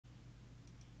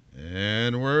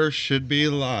And we should be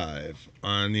live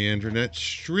on the internet,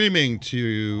 streaming to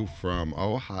you from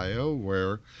Ohio,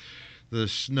 where the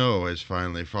snow has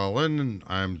finally fallen.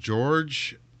 I'm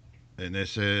George, and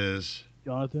this is.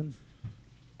 Jonathan,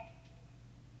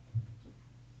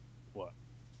 what?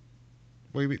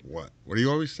 What do you mean? What? What do you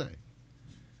always say?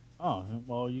 Oh,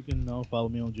 well, you can follow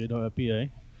me on j.fpa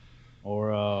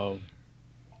or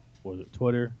was it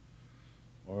Twitter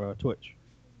or Twitch?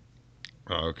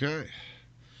 Okay.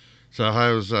 So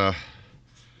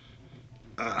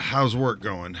how's work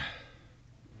going?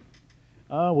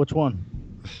 Which one?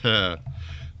 the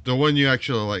one you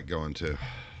actually like going to.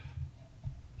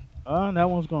 That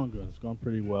one's going good. It's going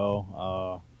pretty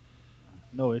well.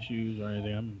 No issues or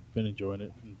anything. I've been enjoying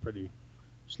it. Been pretty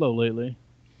slow lately,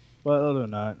 but other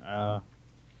than that,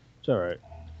 it's all right.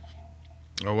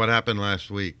 Oh, what happened last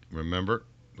week? Remember,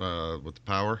 with the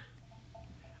power?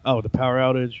 Oh, the power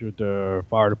outage with the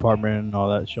fire department and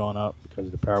all that showing up because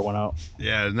the power went out.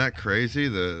 Yeah, isn't that crazy?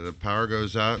 The power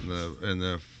goes out and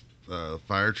the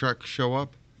fire trucks show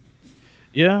up.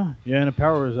 Yeah, and the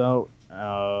power was out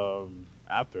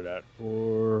after that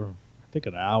for I think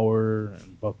an hour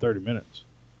and about 30 minutes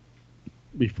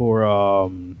before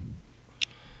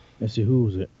let's see, who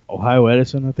was it? Ohio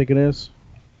Edison, I think it is.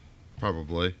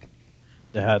 Probably.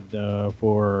 They had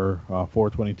for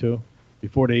 422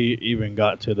 before they even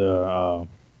got to the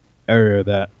area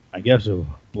that I guess it was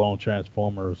a blown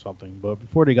transformer or something. But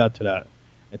before they got to that,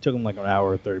 it took them like an hour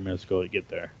or 30 minutes to go to get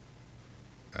there.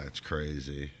 That's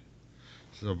crazy.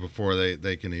 So before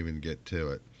they can even get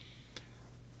to it.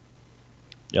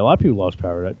 Yeah, a lot of people lost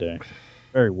power that day.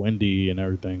 Very windy and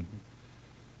everything.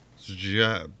 So did you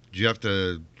have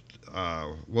to?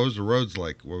 What was the roads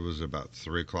like? What was it, about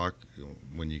 3 o'clock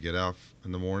when you get out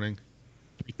in the morning?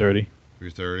 3:30.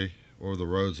 3:30. What were the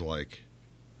roads like?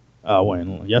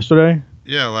 When yesterday,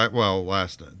 Yeah, well,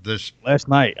 last night. This. last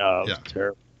night, it Yeah. was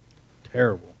terrible,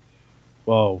 terrible.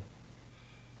 Well,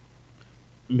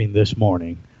 I mean, this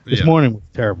morning. This Yeah. morning was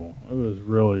terrible. It was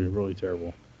really, really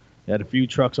terrible. They had a few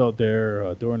trucks out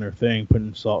there doing their thing,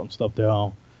 putting salt and stuff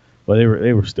down, but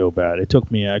they were still bad. It took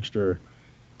me an extra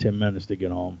 10 minutes to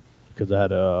get home because I had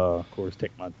to, of course,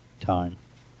 take my time.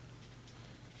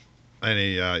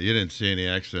 Any? You didn't see any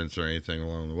accidents or anything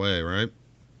along the way, right?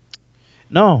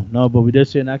 No, no, but we did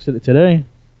see an accident today.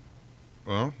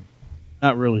 Well.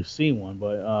 Not really see one,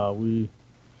 but it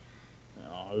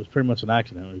was pretty much an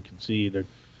accident. We can see the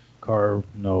car,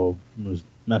 was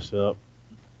messed up.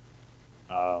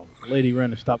 Lady ran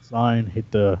the stop sign, hit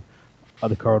the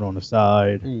other car on the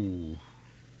side, Ooh.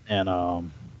 and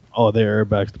all their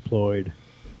airbags deployed.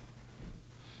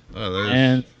 Oh, there's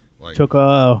And like.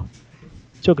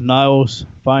 took Niles'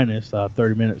 finest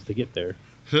 30 minutes to get there.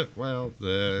 Well,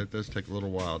 it does take a little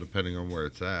while depending on where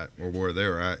it's at or where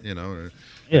they're at. If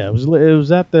Yeah, it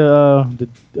was at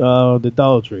the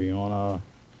Dollar Tree on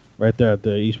right there at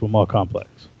the Eastwood Mall complex.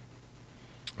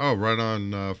 oh, right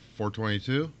on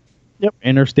 422. Yep,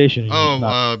 and their station is Oh,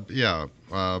 not. yeah.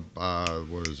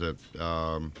 What is it?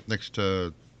 Next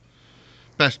to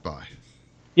Best Buy.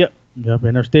 Yep,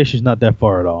 and their station's not that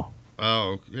far at all.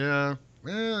 Oh, yeah.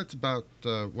 Yeah, it's about.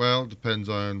 Well, depends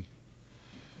on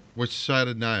which side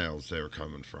of Niles they were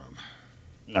coming from.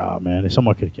 Nah, man,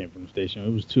 someone could have came from the station. It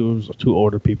was two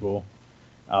older people.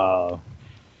 Uh,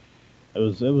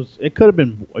 it could have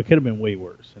been way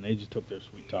worse, and they just took their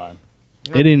sweet time.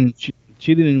 They Yep. didn't.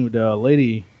 She didn't even. The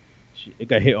lady, it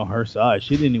got hit on her side.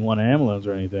 She didn't even want an ambulance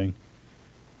or anything,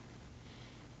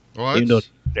 Well, even though that's.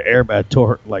 the airbag tore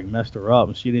her, like messed her up.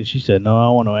 And she didn't. She said, "No, I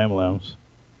don't want no ambulance."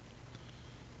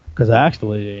 Because I asked the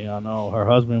lady, I know her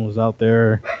husband was out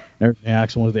there, and everything. I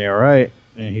asked him, was they all right?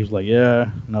 And he was like,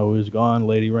 "Yeah, no, he was gone."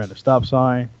 Lady ran the stop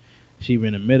sign. She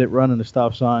even admitted running the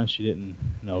stop sign. She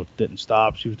didn't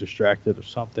stop. She was distracted or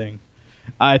something.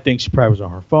 I think she probably was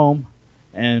on her phone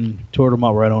and tore them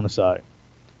up right on the side.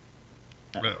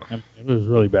 Well, And it was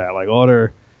really bad. Like all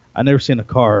their, I never seen a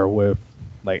car with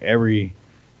like every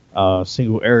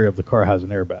single area of the car has an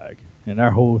airbag, and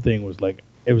our whole thing was like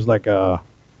it was like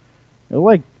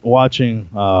watching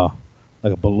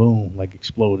like a balloon like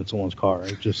explode in someone's car. It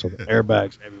was just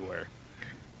airbags everywhere.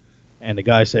 And the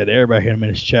guy said the airbag hit him in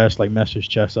his chest, like messed his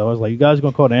chest up. I was like, "You guys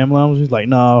gonna call the ambulance?" He's like,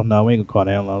 "No, no, we ain't gonna call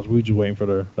the ambulance. We just waiting for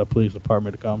the police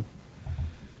department to come."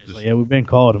 He's like, just. "Yeah, we've been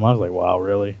called." And I was like, "Wow,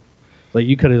 really?" Like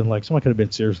you could have like someone could have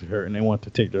been seriously hurt, and they wanted to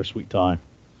take their sweet time.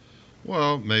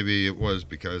 Well, maybe it was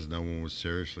because no one was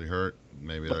seriously hurt.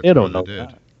 Maybe But they that's why don't they know did.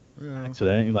 that Yeah,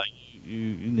 accident. Like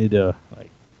you need to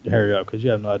like hurry up because you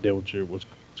have no idea what's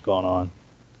going on.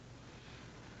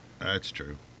 that's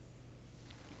true.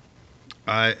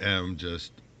 I am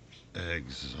just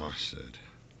exhausted.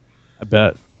 I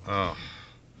bet. Oh,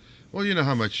 well, you know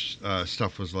how much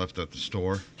stuff was left at the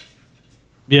store.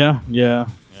 Yeah, yeah,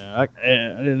 yeah. I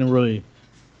didn't really.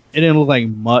 It didn't look like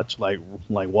much, like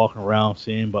walking around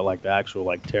seeing, but like the actual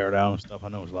like tear down and stuff. I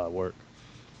know it was a lot of work.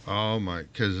 Oh my,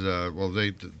 because well,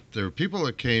 there were people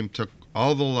that came took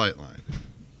all the light line,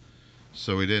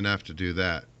 so we didn't have to do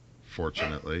that,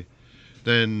 fortunately.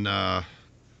 Then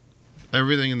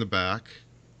everything in the back,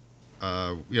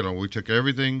 we took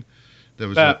everything that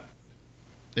was That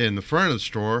in the front of the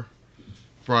store,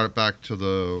 brought it back to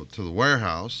the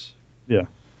warehouse, yeah.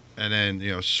 and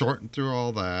then sorting through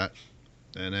all that,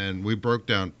 and then we broke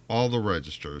down all the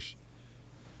registers.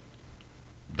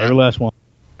 Every That last one.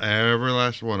 every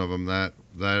last one of them.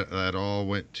 That all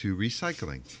went to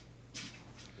recycling.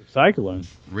 Recycling.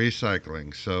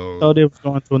 Recycling. So Thought they was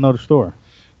going to another store.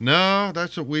 no,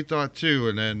 that's what we thought too.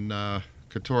 And then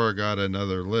Katora got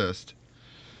another list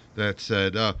that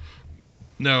said,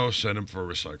 no, send them for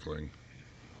recycling.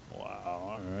 Wow.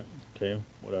 All right. Okay.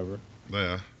 Whatever.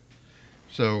 Yeah.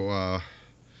 So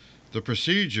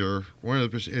one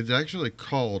of it's actually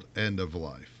called end of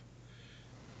life.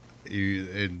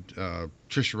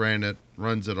 Trish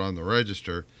runs it on the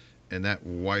register, and that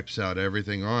wipes out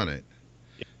everything on it.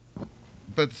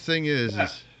 But the thing Yeah.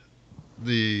 is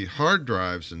the hard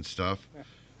drives and stuff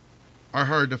are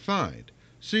hard to find.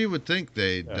 So you would think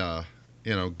they'd, Yeah.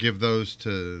 give those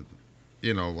to,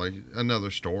 like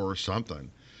another store or something.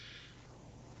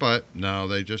 But no,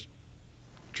 they just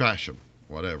trash them.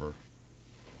 Whatever.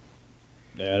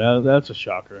 Yeah. That's a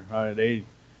shocker. They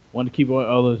wanted to keep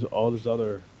all this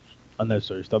other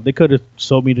unnecessary stuff. They could have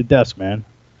sold me the desk, man.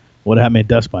 Would have had me a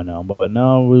desk by now. But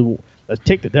no, let's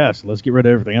take the desk. Let's get rid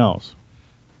of everything else.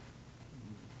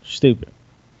 Stupid.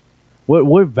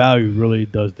 What value really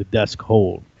does the desk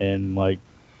hold? And like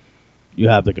you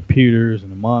have the computers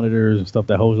and the monitors and stuff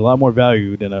that holds a lot more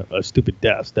value than a stupid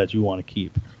desk that you want to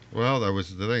keep. Well, that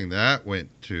was the thing. That went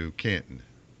to Canton.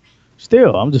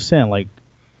 Still, I'm just saying, like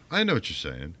I know what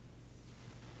you're saying.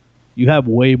 you have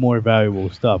way more valuable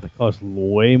stuff. It costs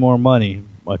way more money,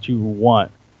 but you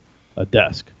want a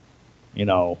desk. You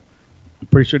know, I'm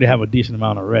pretty sure they have a decent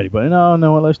amount already. But no,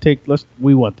 no,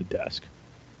 we want the desk.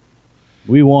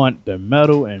 We want the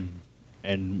metal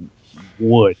and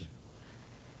wood.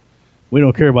 We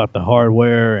don't care about the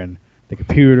hardware and the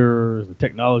computers, the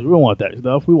technology. We don't want that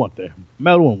stuff. We want the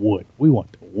metal and wood. We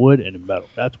want the wood and the metal.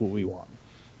 That's what we want.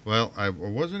 Well, I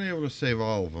wasn't able to save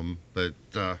all of them, but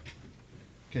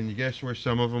can you guess where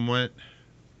some of them went?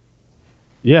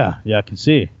 Yeah, yeah, I can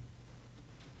see.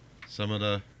 Some of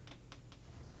the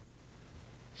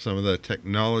some of the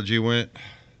technology went.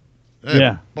 I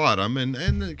Yeah, bought them,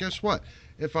 and guess what?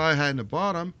 If I hadn't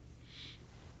bought them,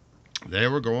 they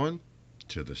were going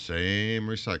to the same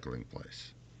recycling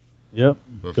place. yep.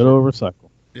 But Good old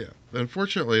recycle. yeah,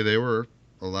 unfortunately, they were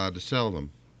allowed to sell them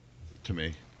to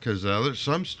me because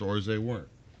some stores they weren't.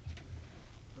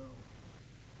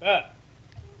 Yeah.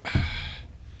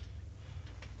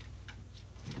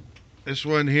 This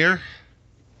one here,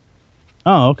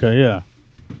 Oh, okay, yeah.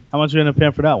 How much you end up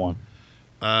paying for that one?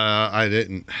 I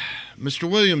didn't. Mr.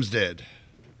 Williams did.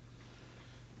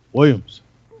 Williams.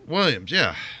 Williams,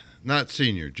 yeah, not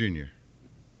senior, junior.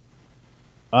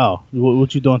 Oh,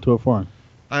 what you doing to it for him?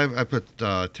 I put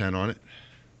 10 on it.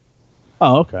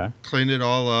 Oh, okay. Cleaned it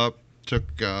all up.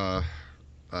 Cleaned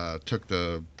up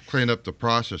the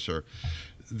processor.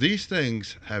 These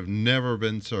things have never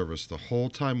been serviced the whole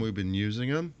time we've been using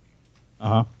them. Uh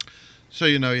huh. So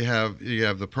you have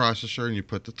the processor and you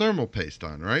put the thermal paste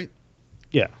on, right?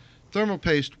 Yeah. Thermal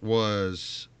paste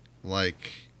was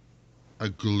like a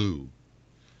glue.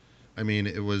 I mean,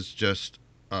 it was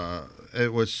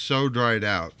so dried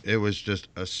out. It was just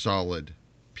a solid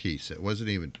piece. It wasn't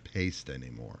even paste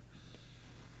anymore.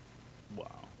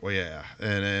 Wow. Well, yeah,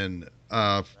 and then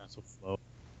That's a flow.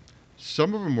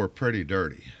 some of them were pretty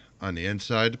dirty on the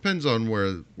inside. Depends on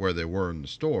where they were in the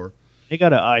store. They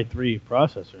got an i3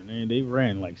 processor, and they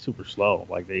ran like super slow.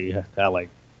 Like they had like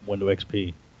Windows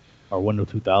XP or Windows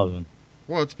 2000.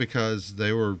 Well, it's because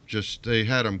they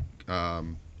had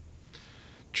them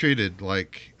treated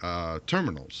like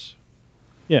terminals.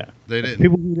 Yeah. They And for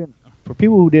didn't.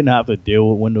 people who didn't have to deal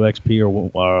with Windows XP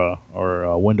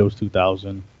or Windows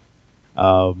 2000,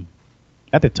 um,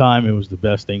 at the time it was the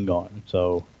best thing going.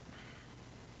 So,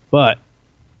 but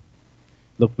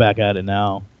look back at it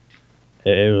now,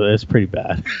 it's pretty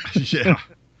bad. Yeah,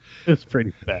 It's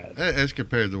pretty bad. as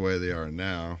compared to the way they are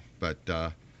now. But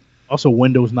Also,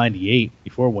 Windows 98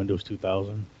 before Windows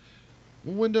 2000.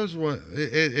 Windows one,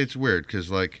 it's weird because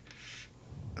like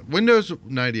Windows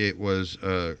 98 was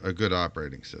a good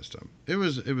operating system. It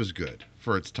was good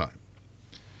for its time.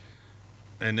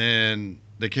 And then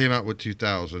they came out with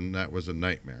 2000. That was a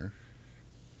nightmare.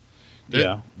 Then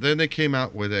Yeah. then they came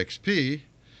out with XP,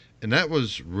 and that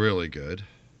was really good.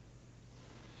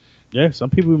 Yeah. Some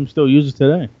people even still use it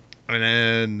today. And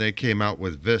then they came out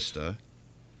with Vista,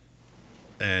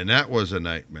 and that was a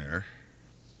nightmare.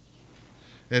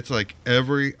 It's like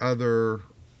Joanne,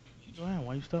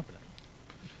 why you stopping it?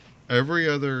 every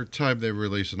other time they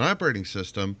release an operating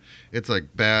system, it's like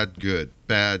bad, good,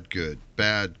 bad, good,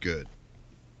 bad, good.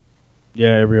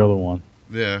 Yeah, every other one.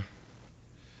 Yeah,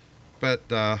 but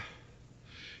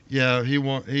yeah, he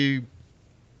wanted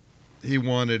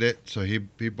it, so he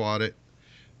bought it,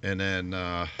 and then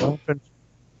Don't finish.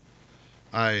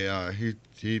 I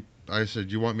he I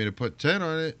said, you want me to put 10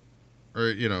 on it, or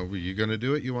are you gonna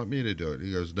do it? You want me to do it?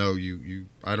 He goes, no, you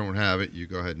I don't have it. You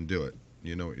go ahead and do it.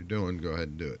 You know what you're doing. Go ahead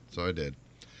and do it. So I did.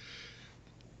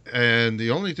 And the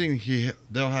only thing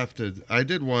they'll have to I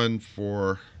did one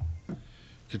for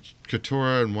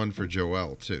Katura and one for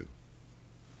Joel too.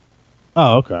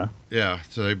 Oh, okay. Yeah,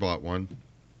 so they bought one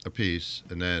a piece,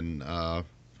 and then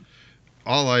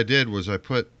all I did was I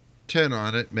put 10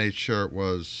 on it, made sure it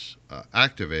was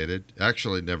activated.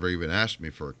 Actually, never even asked me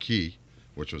for a key,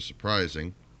 which was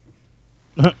surprising.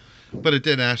 But it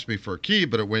did ask me for a key,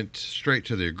 but it went straight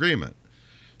to the agreement.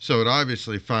 So it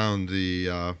obviously found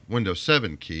the Windows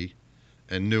 7 key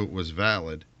and knew it was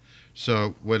valid.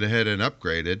 So went ahead and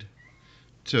upgraded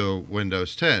to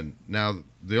Windows 10. Now,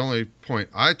 the only point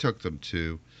I took them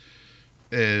to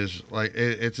is like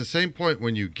it's the same point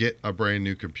when you get a brand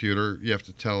new computer. You have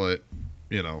to tell it,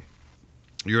 you know,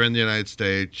 you're in the United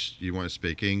States, you want to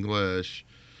speak English,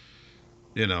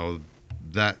 you know,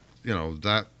 that,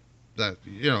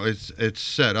 it's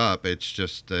set up. It's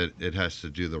just that it has to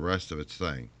do the rest of its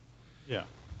thing. Yeah.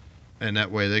 And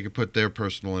that way they can put their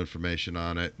personal information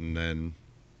on it, and then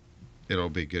it'll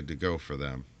be good to go for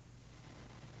them.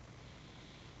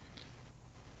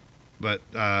 But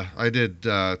I did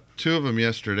two of them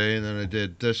yesterday, and then I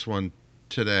did this one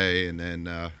today, and then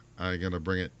I'm gonna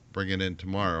bring it in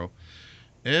tomorrow.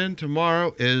 And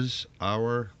tomorrow is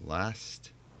our last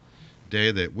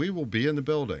day that we will be in the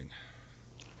building.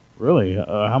 Really?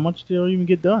 How much do you even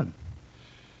get done?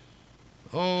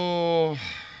 Oh,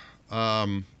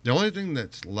 the only thing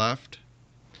that's left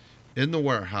in the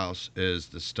warehouse is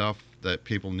the stuff that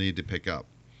people need to pick up.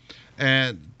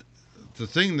 And the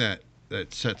thing that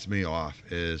sets me off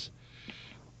is,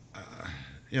 uh,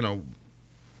 you know,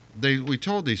 we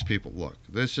told these people, look,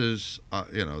 this is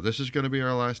going to be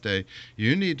our last day.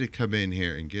 You need to come in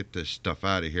here and get this stuff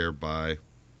out of here by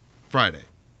Friday,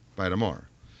 by tomorrow.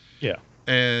 Yeah.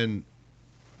 And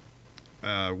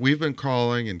we've been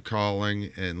calling and calling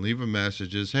and leaving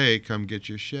messages. Hey, come get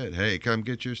your shit. Hey, come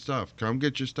get your stuff. Come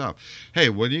get your stuff. Hey,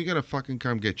 when are you gonna fucking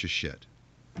come get your shit?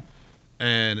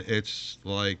 And it's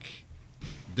like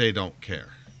they don't care.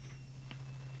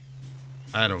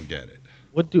 I don't get it.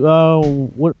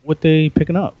 What they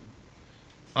picking up?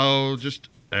 Oh, just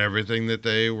everything that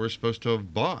they were supposed to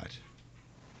have bought.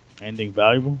 Anything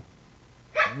valuable?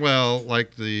 Well,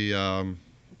 like the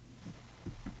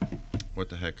what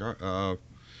the heck are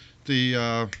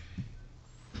the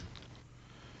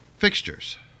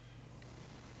fixtures.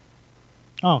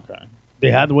 Oh, okay. They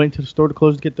had to wait until the store to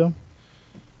close to get them.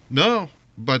 No,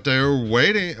 but they're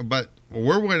waiting. But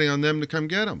we're waiting on them to come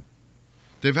get them.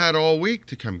 They've had all week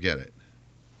to come get it.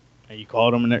 And you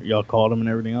called them and y'all called them and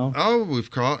everything else. Oh, we've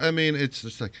called. I mean, it's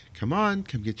just like, come on,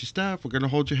 come get your stuff. We're gonna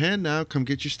hold your hand now. Come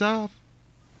get your stuff.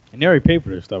 And they already paid for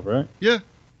their stuff, right? Yeah.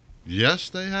 Yes,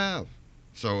 they have.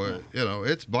 So Oh.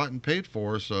 it's bought and paid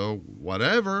for. So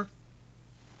whatever.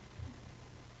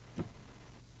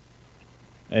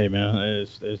 Hey man,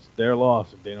 it's their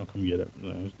loss if they don't come get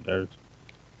it.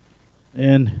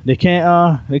 And they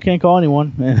can't call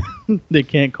anyone. And they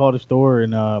can't call the store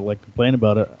and like complain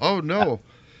about it Oh no,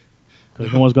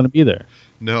 because no one's gonna be there.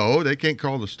 no, they can't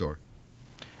call the store.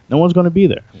 No one's gonna be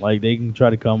there. Like they can try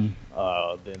to come,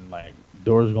 then like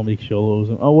doors are gonna be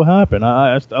closed. And, oh, what happened?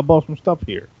 I bought some stuff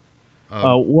here.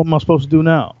 Um, What am I supposed to do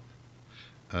now?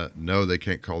 no, they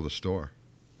can't call the store.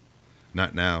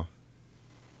 Not now.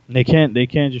 And they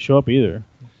can't just show up either.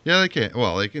 Yeah, they can't.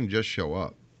 Well, they can just show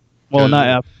up. Well, Cause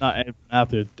not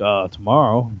after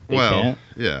tomorrow. They well, can't.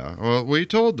 yeah. Well, we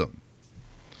told them.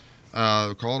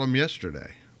 Called them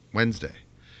yesterday, Wednesday,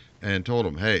 and told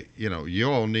them, hey, you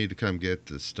all need to come get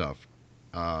this stuff.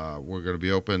 We're going to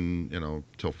be open,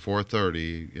 till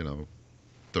 4:30,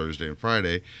 Thursday and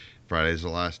Friday. Friday's the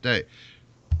last day.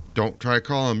 Don't try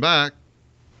calling back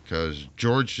because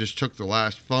George just took the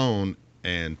last phone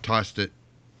and tossed it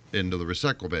into the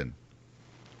recycle bin.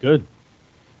 Good.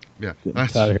 Yeah, Getting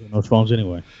tired of hearing those phones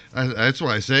anyway. that's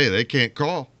why I say they can't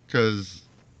call because,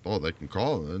 well, they can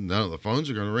call and none of the phones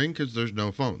are going to ring because there's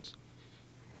no phones.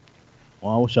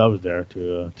 Well, I wish I was there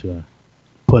to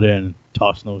put in,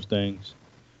 toss those things.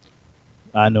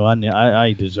 I know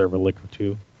I deserve a lick or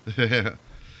two.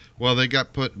 Well, they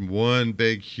got put in one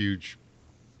big, huge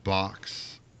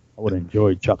box. I would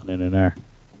enjoy chucking it in there.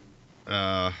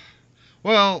 Uh,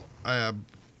 well,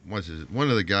 what's it?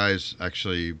 One of the guys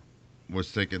actually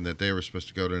was thinking that they were supposed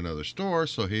to go to another store,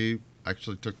 so he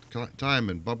actually took the time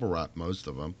and bubble wrapped most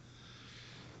of them.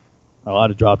 Oh,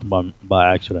 I'd have dropped them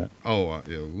by accident, Oh,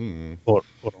 yeah, quote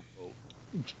unquote.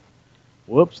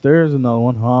 Whoops, there's another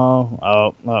one.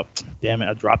 Oh, damn it!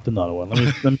 I dropped another one. Let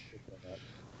me pick that up.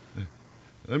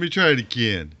 let me try it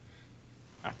again.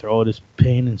 After all this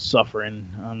pain and suffering,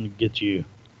 I'm gonna get you.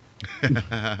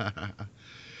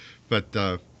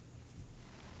 But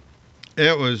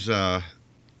it was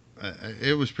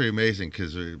it was pretty amazing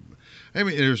because I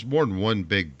mean there's more than one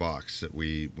big box that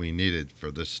we needed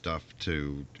for this stuff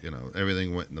to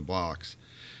everything went in the box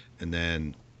and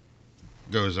then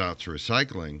goes out to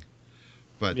recycling.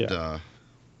 But Yeah,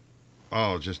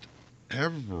 oh, just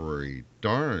every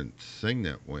darn thing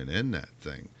that went in that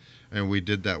thing, and we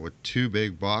did that with two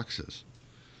big boxes.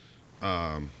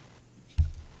 Um,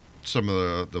 some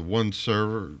of the one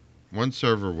server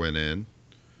went in.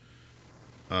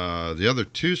 The other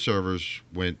two servers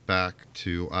went back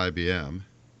to IBM.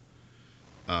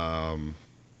 Um,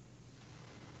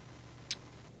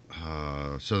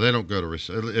 so they don't go to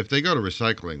if they go to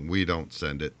recycling, we don't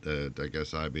send it. I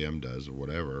guess IBM does or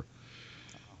whatever.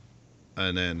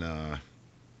 And then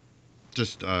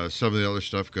just some of the other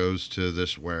stuff goes to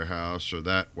this warehouse or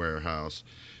that warehouse,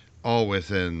 all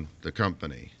within the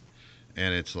company.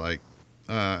 And it's like,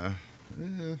 uh,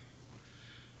 eh,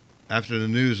 after the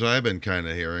news I've been kind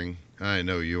of hearing, I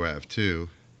know you have too.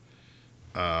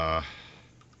 Uh,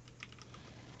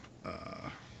 uh,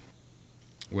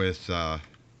 with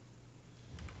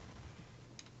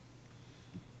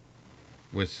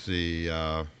with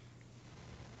the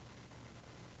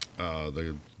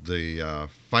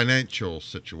financial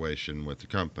situation with the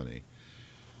company.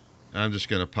 I'm just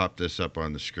going to pop this up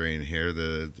on the screen here.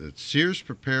 The Sears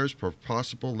prepares for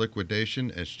possible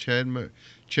liquidation as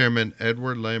Chairman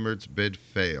Edward Lambert's bid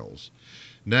fails.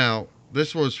 Now,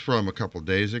 this was from a couple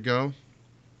days ago.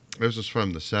 This was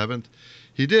from the 7th.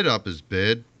 He did up his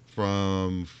bid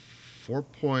from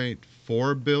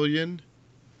 4.4 billion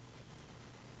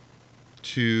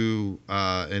to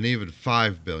an even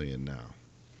 5 billion now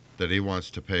that he wants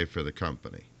to pay for the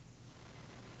company.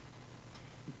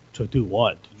 to do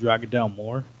what? To drag it down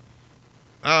more?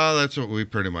 That's what we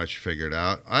pretty much figured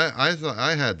out. I thought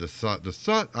I had the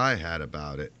thought I had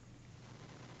about it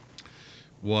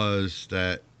was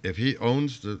that if he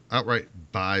owns the outright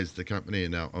buys the company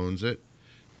and now owns it,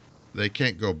 they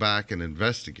can't go back and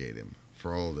investigate him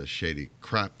for all the shady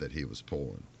crap that he was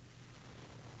pulling.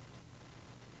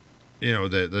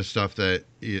 The stuff that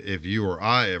if you or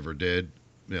I ever did,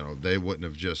 they wouldn't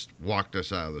have just walked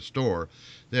us out of the store.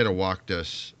 They'd have walked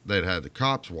us. They'd had the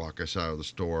cops walk us out of the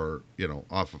store,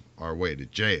 off of our way to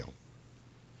jail.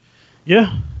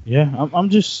 Yeah, yeah. I'm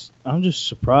just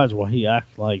surprised why he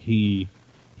act like he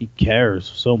cares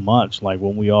so much. Like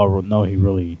when we all know he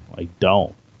really like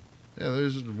don't. Yeah,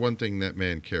 there's one thing that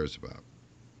man cares about: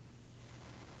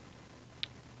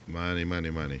 money, money,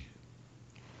 money.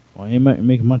 Well, he ain't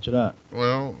making much of that.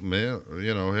 Well, man,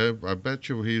 I bet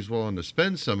you he's willing to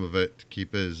spend some of it to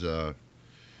keep his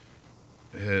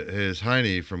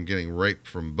hiney from getting raped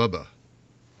from Bubba.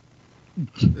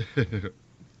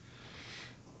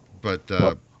 But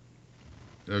But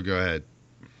oh, go ahead.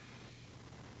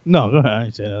 no, go ahead. I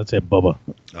ain't saying that. I said Bubba.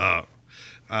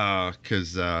 Uh,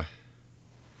 because I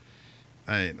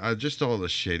just all the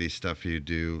shady stuff you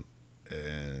do,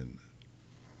 and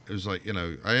it was like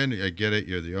I get it.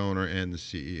 You're the owner and the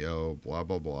CEO. Blah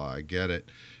blah blah. I get it,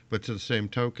 but to the same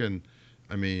token,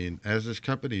 I mean, as this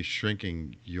company's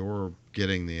shrinking, you're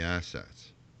getting the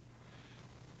assets,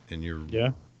 and you're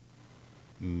Yeah,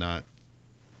 not.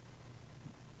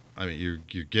 I mean,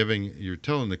 you're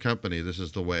telling the company this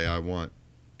is the way I want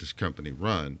this company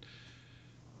run,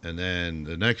 and then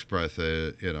the next breath,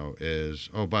 is,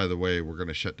 oh, by the way, we're going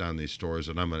to shut down these stores,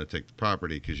 and I'm going to take the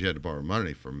property because you had to borrow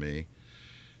money from me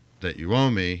that you owe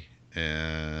me,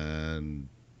 and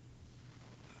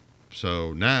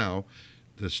so now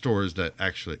the stores that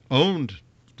actually owned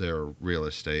their real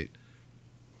estate,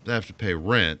 they have to pay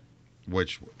rent,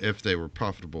 which if they were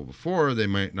profitable before, they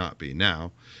might not be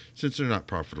now. Since they're not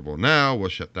profitable now, we'll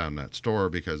shut down that store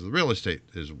because the real estate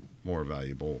is more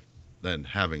valuable than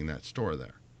having that store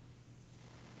there.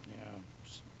 yeah.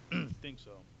 think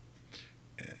so.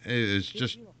 It's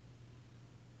just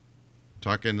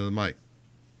talking to the mic.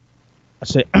 I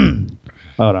say,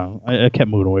 hold on. I kept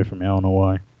moving away from me. I don't know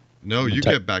why. No, I'm a you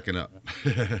tech. kept backing up.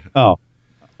 Oh,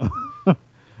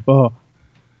 well,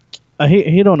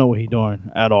 he don't know what he's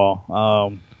doing at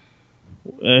all.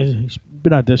 He's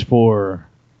been at this for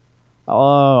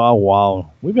a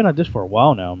while. We've been at this for a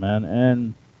while now, man.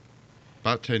 And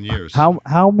About 10 years.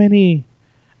 how many?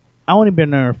 I only been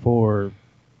there for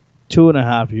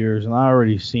 2.5 years, and I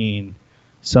already seen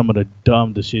some of the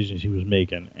dumb decisions he was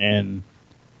making. And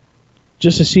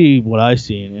just to see what I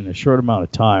seen in a short amount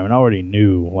of time, and I already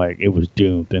knew like it was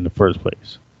doomed in the first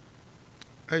place.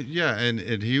 Yeah, and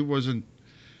he wasn't.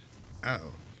 Uh,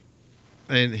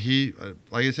 and he,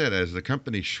 like I said, as the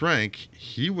company shrank,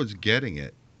 he was getting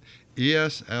it.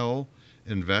 ESL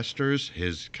Investors,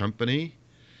 his company,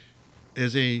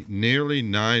 is a nearly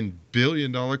 $9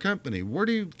 billion company. Where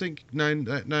do you think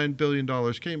that $9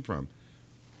 billion came from?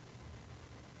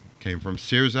 Came from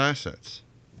Sears assets.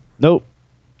 Nope,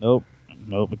 nope,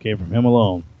 nope. It came from him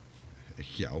alone.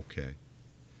 Yeah, okay.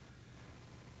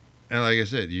 And like I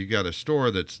said, you got a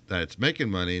store that's making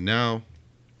money now.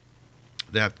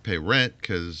 They have to pay rent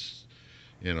because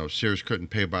Sears couldn't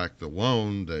pay back the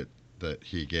loan that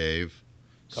he gave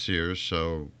Sears.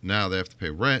 So now they have to pay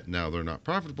rent. Now they're not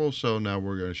profitable. So now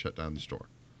we're going to shut down the store.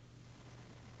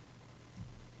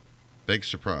 Big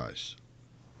surprise.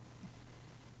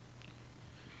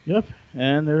 Yep,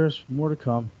 and there's more to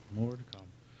come. More to come.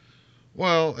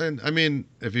 Well, and I mean,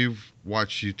 if you've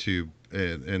watched YouTube,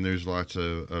 and there's lots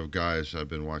of guys I've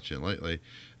been watching lately,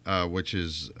 which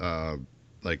is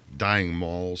like dying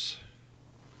malls.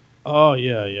 Oh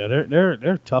yeah, yeah.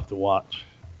 They're tough to watch.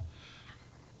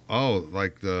 Oh,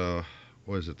 like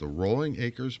what is it, the Rolling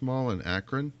Acres Mall in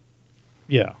Akron?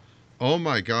 Yeah. Oh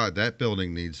my God, that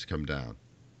building needs to come down.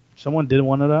 Someone did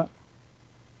one of that.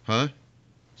 Huh?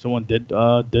 Someone did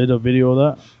a video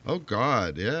of that. Oh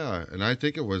God, yeah. And I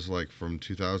think it was like from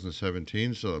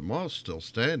 2017, so the mall's still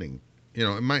standing. It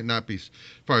might not be, as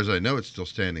far as I know, it's still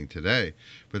standing today,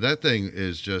 but that thing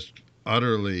is just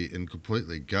utterly and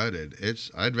completely gutted.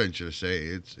 I'd venture to say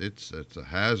it's a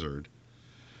hazard,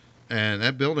 and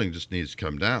that building just needs to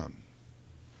come down.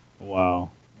 Wow.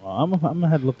 Well, I'm gonna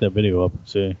have to look that video up and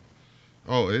see.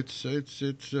 Oh, it's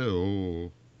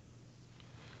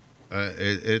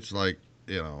like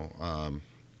you know.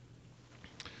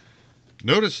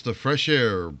 Notice the fresh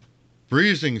air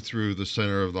breezing through the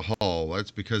center of the hall.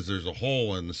 That's because there's a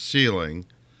hole in the ceiling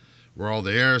where all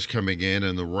the air is coming in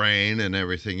and the rain and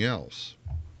everything else.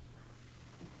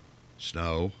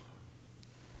 Snow.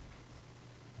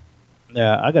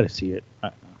 Yeah, I gotta see it.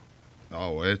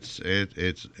 Oh, it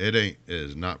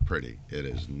is not pretty. It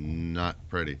is not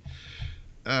pretty.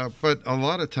 But a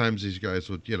lot of times these guys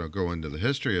would go into the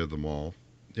history of the mall,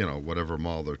 whatever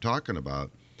mall they're talking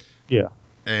about, Yeah.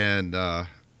 and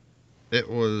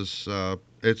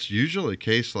it's usually a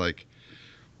case like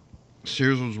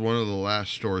Sears was one of the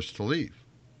last stores to leave,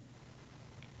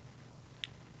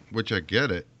 which I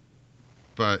get it,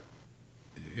 but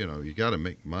you got to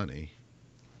make money.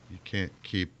 You can't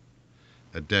keep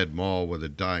a dead mall with a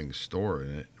dying store in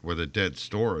it, with a dead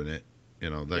store in it.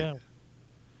 That Yeah.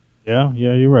 Yeah.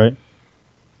 Yeah. You're right.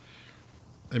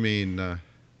 I mean,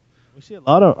 We see a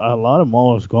lot of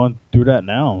malls going through that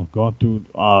now, going through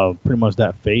pretty much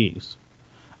that phase.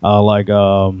 Like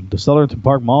the Southern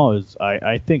Park Mall is,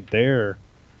 I think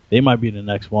they might be the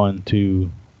next one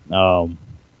um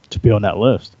to be on that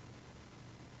list.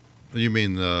 you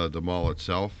mean the mall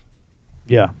itself?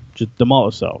 Yeah, just the mall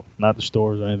itself, not the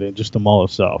stores or anything, just the mall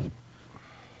itself.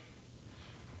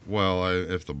 Well,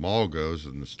 if the mall goes,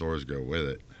 then the stores go with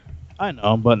it. I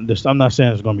know, but I'm not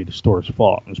saying it's going to be the store's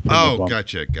fault. It's pretty much Oh, going.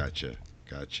 gotcha.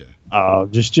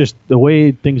 Just the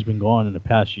way things been going in the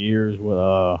past years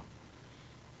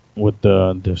with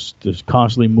this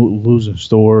constantly losing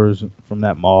stores from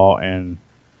that mall and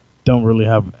don't really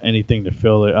have anything to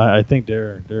fill it. I think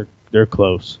they're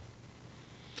close.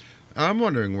 I'm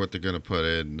wondering what they're going to put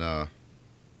in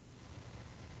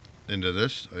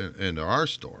into our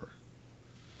store.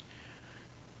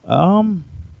 Um,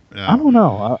 I Now, don't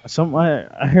know.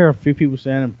 I hear a few people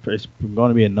saying it's going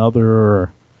to be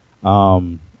another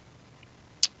um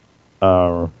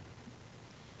uh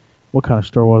what kind of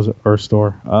store was it? Earth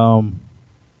store.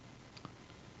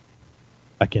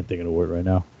 I can't think of the word right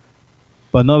now.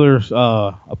 But another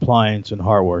appliance and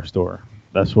hardware store.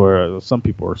 That's where some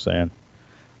people are saying.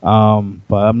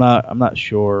 But I'm not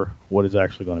sure what it's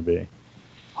actually going to be.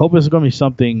 Hope it's going to be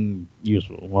something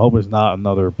useful. I hope it's not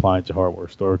another appliance and hardware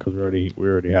store because we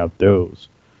already have those.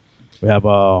 We have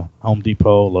Home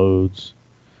Depot, Lowe's.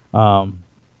 Um,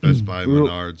 Best Buy, we were,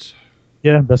 Menards.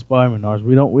 yeah, Best Buy, Menards.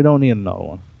 We don't need another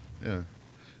one. Yeah.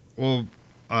 Well,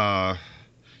 uh,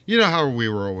 you know how we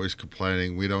were always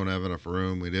complaining we don't have enough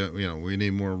room. We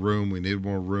need more room. We need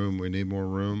more room. We need more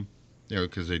room.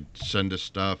 Because they send us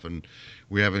stuff and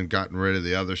we haven't gotten rid of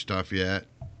the other stuff yet.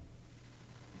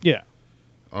 Yeah,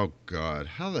 Oh God,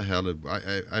 how the hell did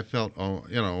I felt? Oh,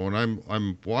 when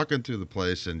I'm walking through the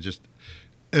place and just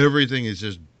everything is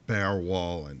just bare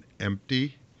wall and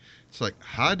empty. It's like,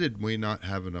 how did we not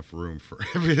have enough room for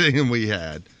everything we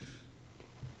had?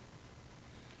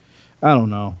 I don't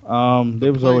know. The They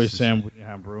was always places. saying we didn't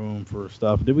have room for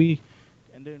stuff. Did we?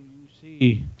 And then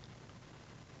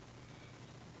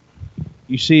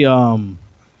you see,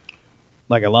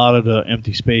 like a lot of the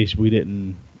empty space we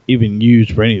didn't even use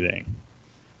for anything.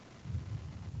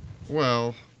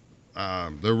 Well,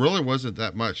 there really wasn't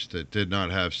that much that did not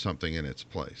have something in its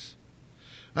place.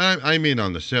 I mean,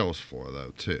 on the sales floor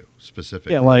though, too, Yeah,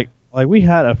 specifically. like we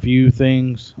had a few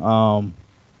things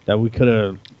that we could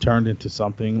have turned into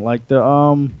something like the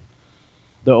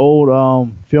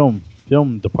old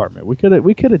film department. We could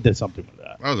have did something with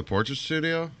that. Oh, the portrait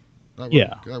studio.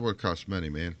 Yeah, That would cost money,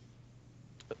 man.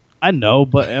 I know,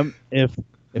 but if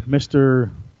Mister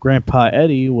Grandpa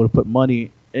Eddie would have put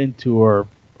money into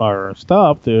our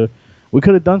stuff, we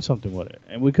could have done something with it,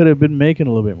 and we could have been making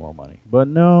a little bit more money. But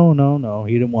no, no, no,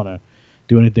 he didn't want to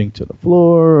do anything to the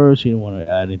floors. He didn't want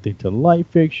to add anything to the light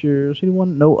fixtures. He didn't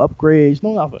want no upgrades,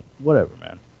 no nothing. Whatever,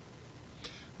 man.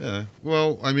 Yeah.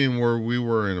 Well, I mean, where we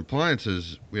were in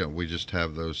appliances, we just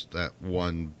have that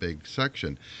one big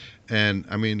section, and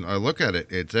I mean, I look at it,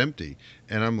 it's empty,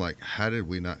 and I'm like, how did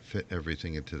we not fit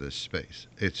everything into this space?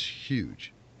 It's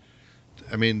huge.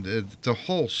 I mean, the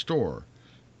whole store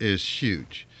is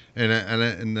huge, and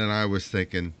then I was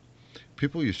thinking,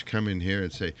 people used to come in here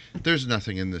and say, "There's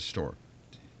nothing in this store."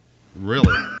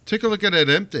 Really? Take a look at it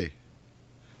empty,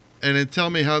 and then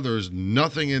tell me how there's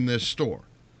nothing in this store.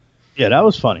 Yeah, that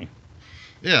was funny.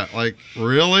 Yeah, like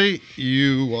really,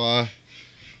 you want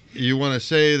to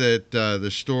say that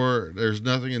the store there's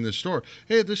nothing in the store?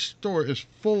 Hey, this store is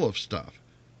full of stuff.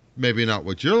 Maybe not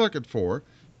what you're looking for,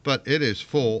 but it is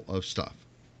full of stuff.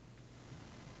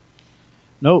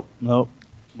 Nope, nope.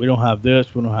 We don't have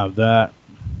this. We don't have that.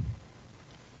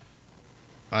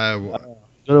 I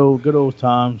Good old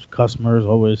times. Customers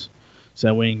always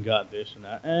said we ain't got this and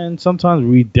that, and sometimes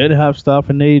we did have stuff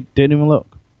and they didn't even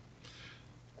look.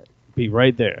 Be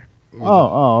right there.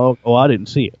 Oh, was I didn't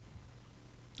see it.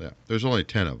 yeah. There's only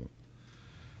 10 of them,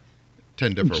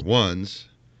 10 different ones,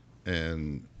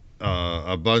 and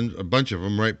a bunch of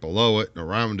them right below it and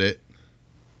around it.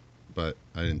 But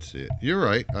I didn't see it. You're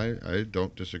right. I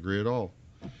don't disagree at all.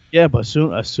 Yeah, but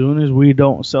as soon as we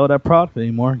don't sell that product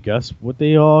anymore, guess what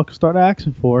they all start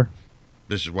asking for?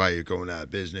 This is why you're going out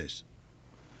of business.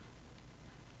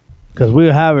 Because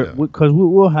we'll have it. Yeah. Because we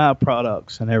will have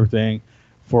products and everything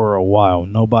for a while.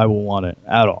 Nobody will want it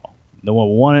at all. No one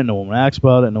will want it. No one will ask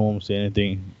about it. No one will say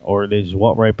anything, or they just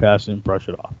walk right past it and brush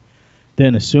it off.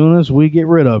 Then as soon as we get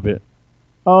rid of it,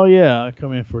 oh yeah, I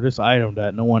come in for this item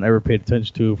that no one ever paid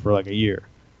attention to for like a year.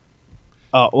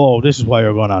 Oh, this is why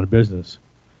you're going out of business.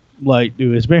 Like,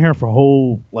 dude, it's been here for a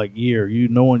whole like year.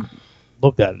 No one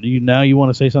looked at it. You want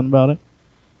to say something about it?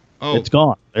 Oh, It's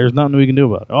gone. There's nothing we can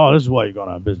do about it. Oh, this is why you're going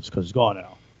out of business because it's gone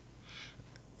now.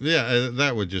 yeah.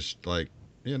 That would just like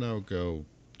go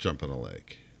jump in a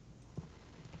lake.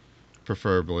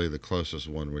 Preferably the closest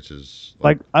one, which is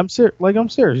like I'm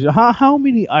serious. How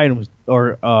many items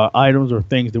or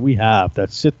things do we have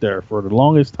that sit there for the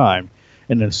longest time,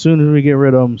 and as soon as we get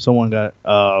rid of them, someone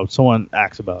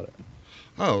asks about it.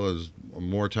 there's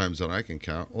more times than I can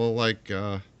count. Well, like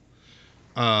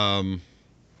um,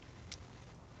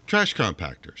 trash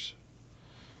compactors.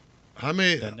 I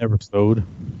mean, That never sold.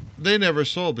 they never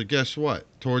sold, but guess what?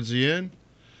 Towards the end,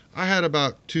 I had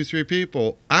about two, three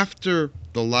people after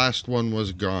the last one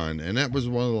was gone, and that was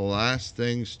one of the last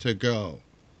things to go.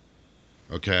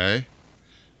 Okay,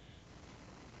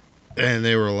 and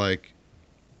they were like,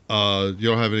 "You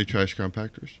don't have any trash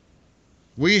compactors?"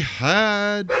 We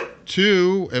had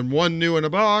two and one new in a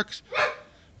box,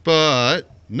 but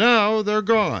now they're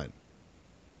gone.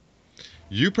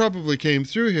 You probably came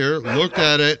through here, looked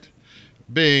at it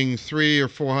being $300 or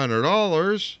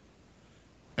 $400,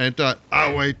 and thought,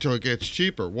 I'll wait till it gets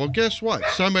cheaper. Well, guess what?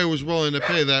 Somebody was willing to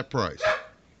pay that price.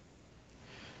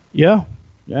 Yeah,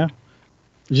 yeah.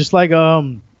 Just like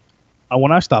when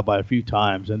I stopped by a few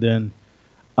times, and then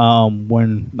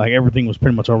when like everything was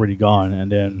pretty much already gone, and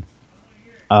then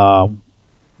um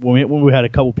when we had a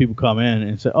couple people come in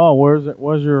and say, "Oh,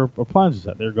 where's your appliances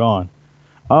at? They're gone."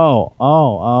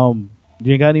 Oh,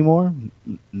 you ain't got any more?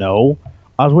 No.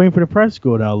 I was waiting for the price to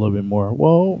go down a little bit more.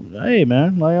 Well, hey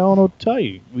man, like I don't know what to tell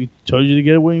you. We told you to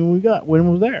get it when it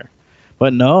was there.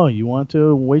 But no, you want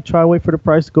to try to wait for the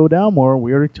price to go down more.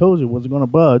 We already told you it wasn't going to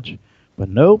budge. But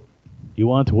nope, you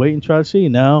want to wait and try to see.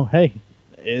 Now, hey,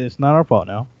 it's not our fault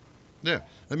now. Yeah, I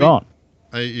It's mean, gone.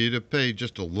 you'd have paid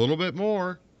just a little bit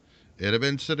more. It'd have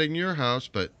been sitting in your house,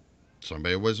 but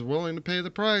somebody was willing to pay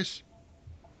the price.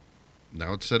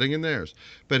 Now it's sitting in theirs.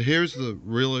 But here's the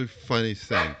really funny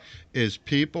thing: is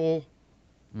people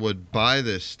would buy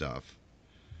this stuff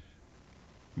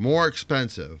more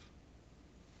expensive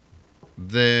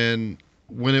than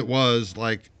when it was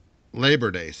like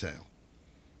Labor Day sale.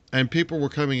 And people were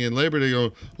coming in Labor Day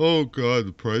going, "Oh God,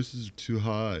 the prices are too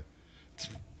high." It's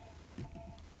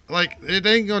like it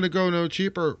ain't going to go no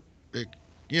cheaper, it,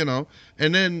 you know.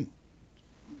 And then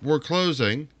we're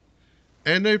closing,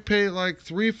 and they pay like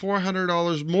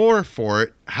 $300-400 more for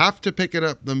it. Have to pick it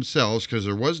up themselves because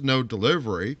there was no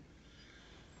delivery.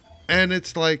 And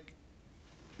it's like,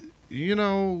 you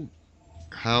know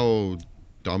how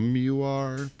dumb you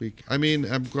are. I mean,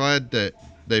 I'm glad that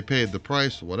they paid the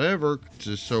price, whatever,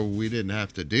 just so we didn't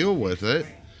have to deal with it.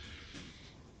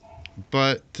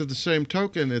 But to the same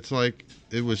token, it's like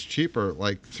it was cheaper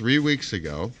like 3 weeks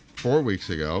ago, 4 weeks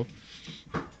ago,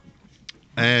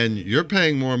 and you're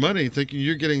paying more money, thinking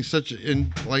you're getting such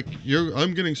in like you're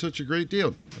I'm getting such a great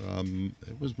deal.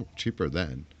 It was cheaper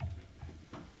then.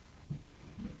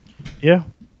 Yeah,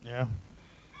 yeah.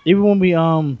 Even when we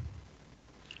even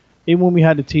when we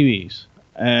had the TVs,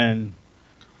 and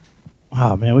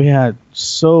oh man, we had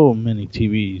so many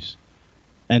TVs.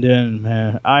 And then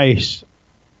man,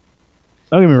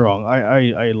 don't get me wrong,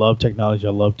 I love technology.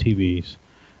 I love TVs.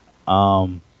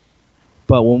 Um,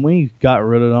 but when we got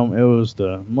rid of them, it was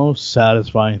the most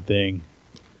satisfying thing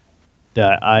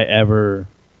that I ever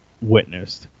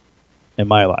witnessed in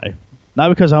my life. Not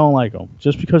because I don't like them,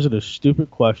 just because of the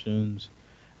stupid questions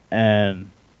and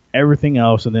everything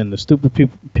else, and then the stupid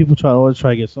people try always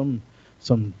try to get some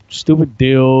stupid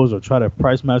deals or try to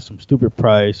price match some stupid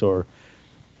price, or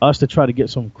us to try to get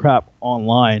some crap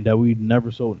online that we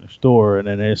never sold in the store, and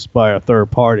then it's by a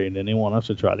third party, and then they want us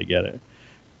to try to get it.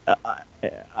 I,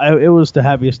 it was the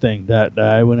happiest thing that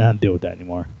I wouldn't have to deal with that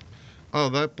anymore. Oh,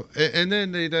 and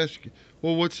then they'd ask, you,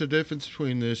 well, what's the difference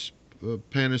between this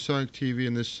Panasonic TV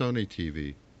and this Sony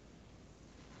TV?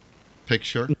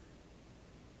 Picture?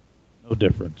 No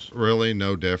difference. Really,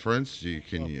 no difference. You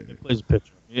can Well, you, it plays a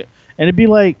picture. Yeah, and it'd be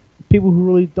like people who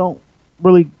really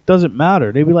doesn't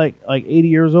matter. They'd be like 80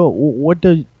 years old. What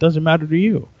doesn't matter to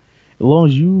you? As long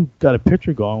as you got a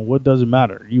picture going, what does it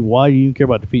matter? Why do you even care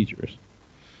about the features?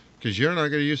 because you're not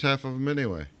going to use half of them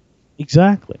anyway.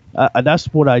 Exactly. That's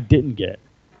what I didn't get.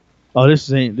 Oh, this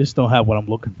don't have what I'm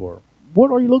looking for.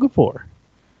 What are you looking for?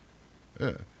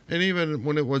 Yeah. And even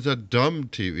when it was a dumb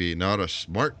TV, not a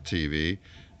smart TV,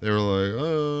 they were like,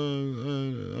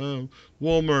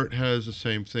 Walmart has the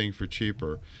same thing for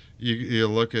cheaper. You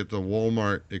look at the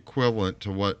Walmart equivalent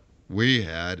to what we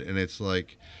had, and it's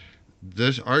like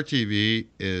this our TV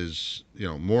is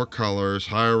more colors,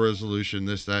 higher resolution,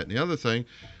 this, that, and the other thing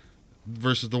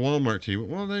versus the Walmart TV.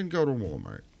 Well, then go to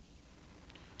Walmart.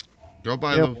 Go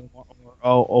buy Yeah.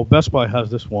 the Best Buy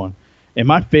has this one, and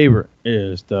my favorite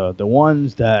is the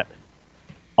ones that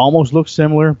almost look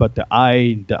similar, but the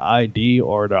ID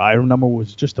or the item number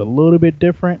was just a little bit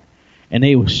different, and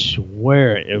they would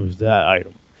swear it was that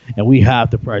item, and we have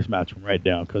to price match them right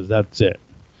down because that's it.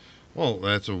 Well,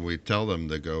 that's when we tell them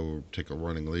to go take a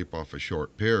running leap off a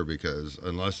short pier because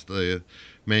unless the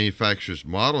manufacturer's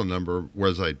model number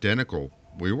was identical,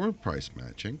 we weren't price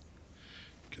matching.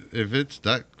 If it's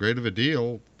that great of a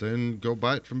deal, then go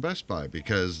buy it from Best Buy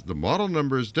because the model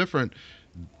number is different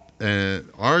and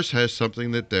ours has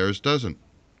something that theirs doesn't.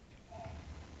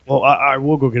 Well, I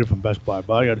will go get it from Best Buy,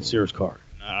 but I got a Sears card.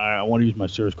 I want to use my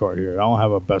Sears card here. I don't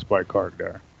have a Best Buy card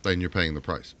there. Then you're paying the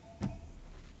price.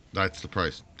 That's the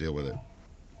price. Deal with it.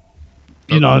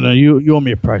 You Oh, know, no, you owe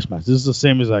me a price match. This is the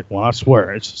same exact one. I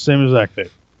swear, it's the same exact thing.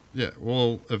 yeah.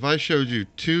 Well, if I showed you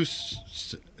two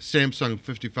Samsung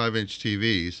 55-inch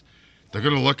TVs, they're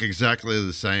going to look exactly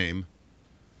the same.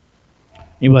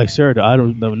 You'd be like, sir,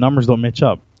 the numbers don't match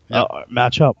up. Yep.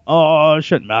 Match up. Oh, it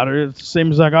shouldn't matter. It's the same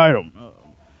exact item.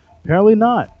 Apparently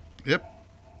not. Yep.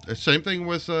 The same thing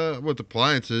with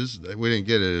appliances. We didn't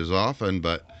get it as often,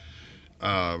 but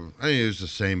I use the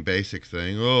same basic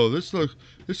thing. Oh, this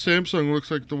Samsung looks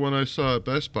like the one I saw at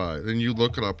Best Buy. Then you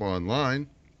look it up online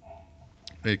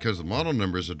because the model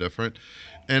numbers are different,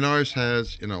 and ours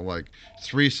has like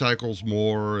 3 cycles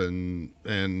more and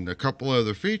a couple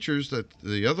other features that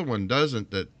the other one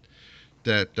doesn't.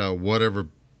 That whatever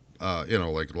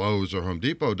like Lowe's or Home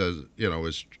Depot does,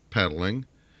 is peddling.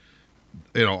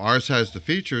 Ours has the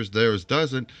features, theirs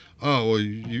doesn't. Oh, well,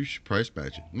 you should price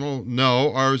match it. Well,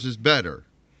 no, ours is better.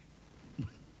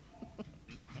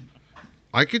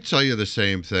 I could tell you the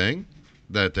same thing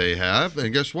that they have,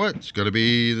 and guess what? It's going to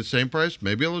be the same price,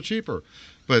 maybe a little cheaper.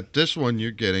 But this one,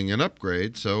 you're getting an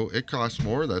upgrade, so it costs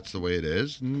more. That's the way it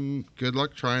is. And good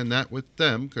luck trying that with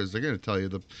them because they're going to tell you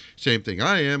the same thing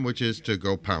I am, which is to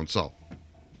go pound salt.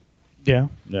 Yeah,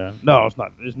 yeah. No, it's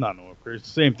not. It's not no upgrade. It's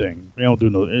the same thing. They don't do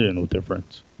no. It ain't no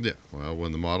difference. Yeah, well,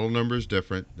 when the model number is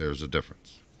different, there's a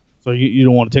difference. So you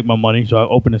don't want to take my money, so I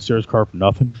open the Sears card for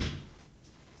nothing.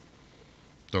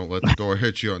 Don't let the door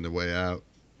hit you on the way out.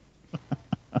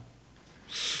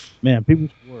 Man, people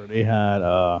swore they had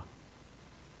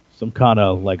some kind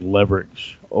of like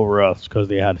leverage over us because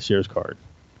they had a Sears card.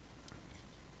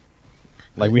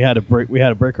 Like we had to break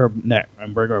our neck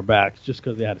and break our backs just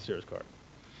because they had a Sears card.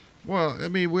 Well, I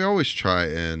mean, we always try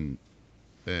and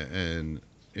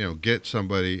get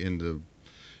somebody into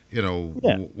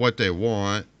Yeah, what they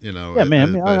want, yeah, man. I as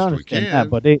mean, I best we understand that, can.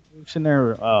 but they sitting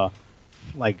there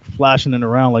like flashing it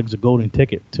around like it's a golden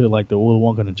ticket to like the Willy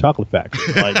Wonka and the Chocolate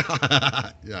Factory. Like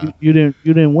Yeah. you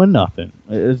didn't win nothing.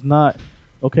 It's not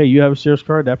okay. You have a Sears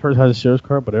card. That person has a Sears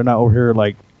card, but they're not over here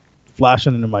like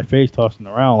flashing it in my face, tossing it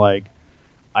around like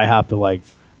I have to like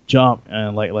jump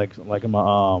and like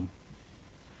I'm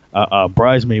a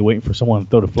bridesmaid waiting for someone to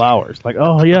throw the flowers. Like,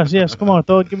 oh yes, yes, come on,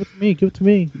 throw it, give it to me, give it to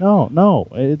me. No, no,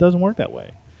 it doesn't work that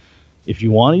way. If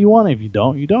you want it, you want it. If you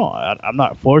don't, you don't. I'm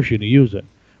not forcing you to use it.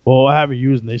 Well, I haven't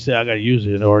used it. And they say I got to use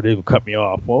it, or they will cut me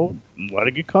off. Well, let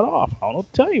it get cut off. I don't know what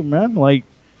to tell you, man. Like,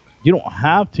 you don't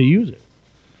have to use it.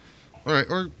 All right,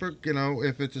 or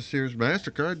if it's a Sears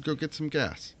Mastercard, go get some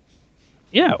gas.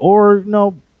 Yeah, or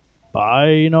buy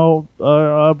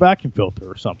a vacuum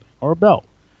filter or something, or a belt,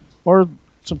 or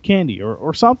some candy,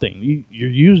 or something.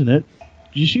 You're using it,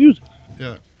 just use it.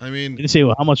 Yeah, I You mean, didn't say,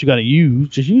 well, how much you got to use,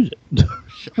 just use it.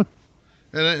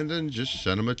 and then just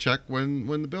send them a check when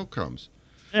the bill comes.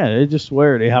 Yeah, they just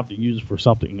swear they have to use it for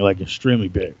something like extremely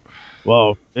big.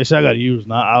 Well, they say I got to use,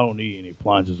 not I don't need any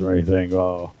appliances or anything.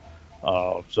 So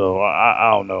I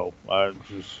don't know. I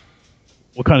just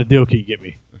what kind of deal can you get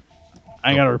me? I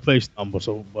ain't got to replace them, but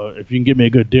if you can give me a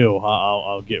good deal,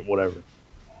 I'll get whatever.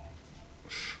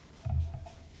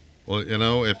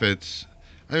 Well, if it's,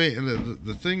 I mean,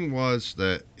 the thing was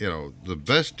that the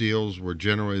best deals were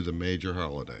generally the major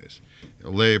holidays,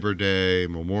 Labor Day,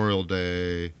 Memorial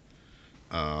Day,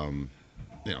 um,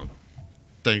 you know,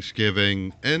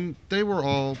 Thanksgiving, and they were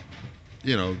all,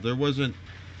 there wasn't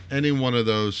any one of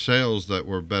those sales that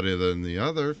were better than the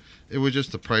other. It was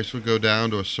just the price would go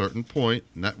down to a certain point,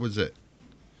 and that was it.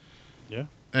 Yeah.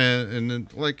 And then,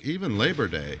 like even Labor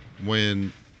Day,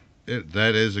 when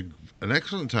that is an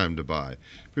excellent time to buy.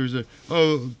 People say,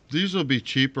 "Oh, these will be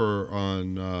cheaper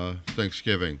on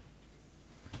Thanksgiving."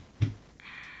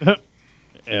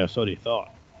 Yeah, so they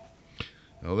thought.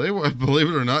 Well, they were, believe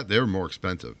it or not, they were more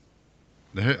expensive.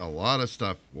 A lot of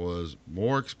stuff was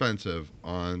more expensive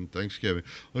on Thanksgiving.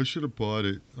 I should have bought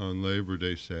it on Labor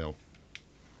Day sale.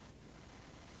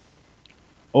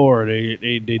 Or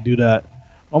they do that.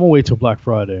 I'm gonna wait till Black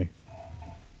Friday,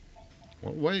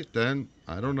 Well, wait, then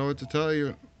I don't know what to tell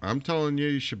you. I'm telling you,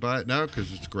 you should buy it now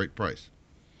because it's a great price.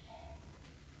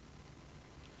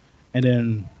 and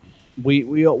then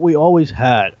we always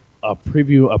had a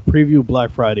preview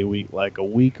Black Friday week, like a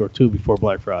week or two before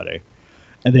Black Friday,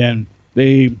 and then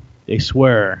they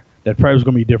swear that price is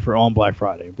gonna be different on Black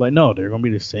Friday. Like, no, they're gonna be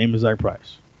the same exact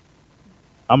price.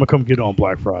 I'm gonna come get it on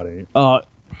Black Friday.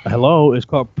 Hello, it's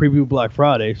called Preview Black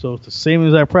Friday, so it's the same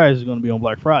exact price is gonna be on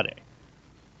Black Friday.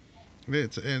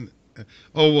 It's and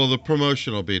oh well, the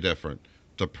promotion will be different.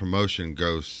 The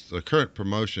current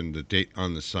promotion, the date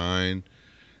on the sign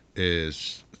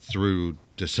is through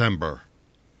December.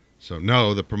 So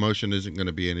no, the promotion isn't going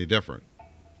to be any different.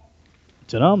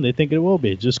 To them, they think it will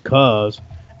be just cause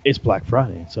it's Black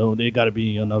Friday, so they got to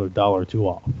be another dollar or two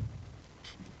off.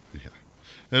 Yeah,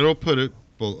 it'll put it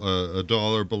a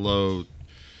dollar below.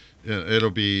 Yeah, it'll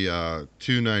be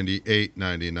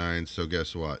 $298.99. So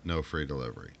guess what? No free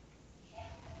delivery.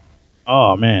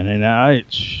 Oh man, and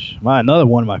my another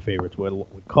one of my favorites would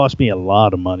cost me a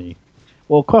lot of money.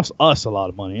 Well, it cost us a lot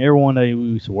of money. Everyone that we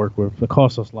used to work with, it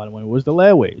cost us a lot of money. Was the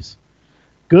layaways,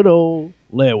 good old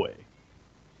layaway.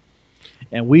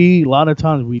 And a lot of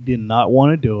times we did not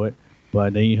want to do it,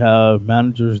 but then you have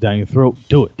managers down your throat.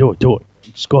 Do it, do it, do it.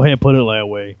 Just go ahead and put it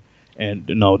layaway, and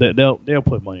no, they'll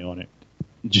put money on it.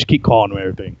 Just keep calling them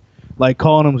everything. Like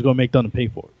calling them is gonna make them to pay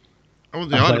for it. Oh, I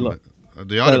was like, look,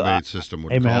 the automated system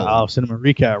would hey man, call I'll them. send them a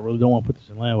recap. I really don't want to put this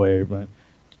in layaway, but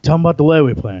Tell them about the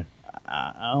layaway plan.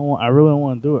 I don't want, I really don't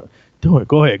want to do it. Do it.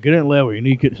 Go ahead. Get in layaway. You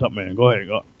need to get something in. Go ahead.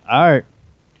 Go. All right.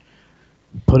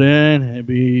 Put in. It'd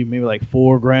be maybe like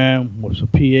 4 grand with some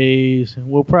PAs, and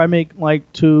we'll probably make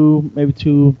like two, maybe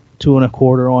two and a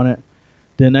quarter on it.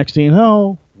 Then next thing you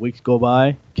know, weeks go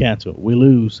by, cancel. We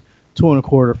lose two and a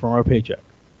quarter from our paycheck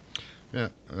Yeah,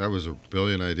 that was a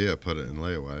brilliant idea. Put it in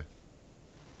layaway.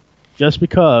 just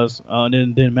because.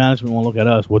 Then management won't look at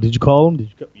us. Well, did you call them?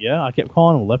 Did you? Yeah, I kept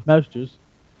calling them. Left messages.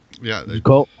 Yeah, Did you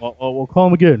call? We'll call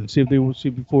them again and see if they will see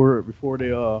before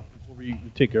we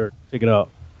take it out.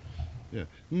 yeah.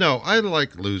 No, I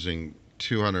like losing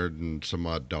 200 and some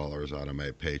odd dollars out of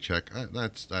my paycheck.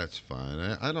 That's fine.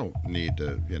 I don't need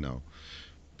to,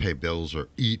 pay bills or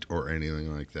eat or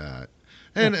anything like that.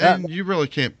 Yeah, And you really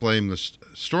can't blame the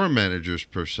store managers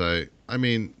per se. I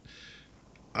mean,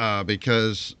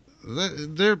 because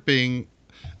they're being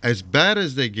as bad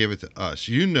as they give it to us.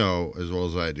 You know as well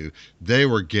as I do, they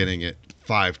were getting it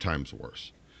 5 times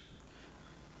worse.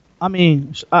 I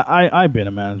mean, I've been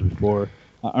a manager before.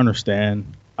 I understand.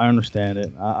 I understand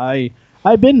it.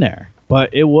 I've been there,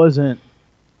 but it wasn't.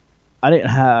 I didn't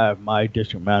have my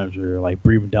district manager like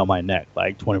breathing down my neck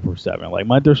like 24/7. Like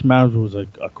my district manager was a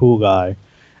cool guy,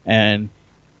 and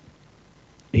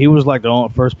he was like the only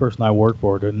first person I worked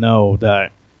for to know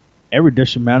that every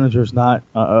district manager is not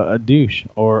a douche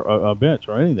or a bitch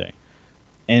or anything.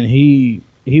 And he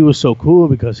was so cool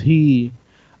because he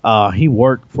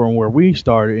worked from where we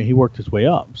started and he worked his way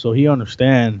up, so he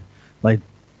understand like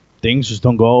things just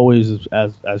don't go always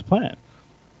as planned.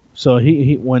 So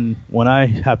he when I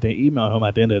have to email him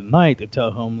at the end of the night to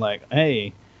tell him like,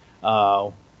 hey,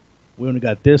 uh, we only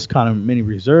got this kind of many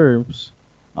reserves,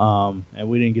 and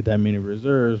we didn't get that many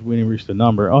reserves. We didn't reach the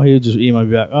number. Oh, he just email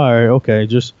me back. All right, okay,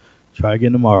 just try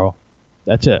again tomorrow.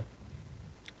 That's it.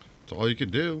 That's all you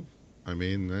could do. I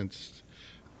mean, that's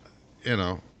you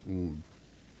know,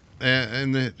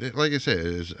 like I said,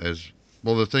 as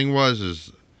well. The thing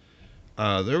is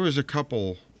there was a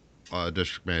couple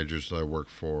district managers that I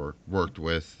worked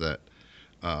with that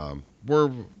um,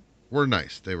 were were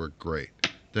nice. They were great.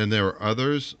 Then there were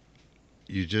others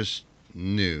you just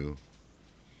knew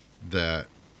that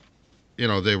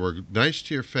they were nice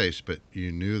to your face, but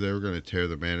you knew they were going to tear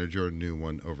the manager a new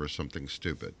one over something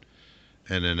stupid,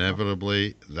 and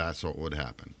inevitably that's what would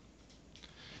happen.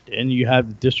 Then you have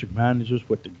the district managers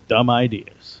with the dumb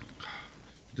ideas.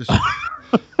 Just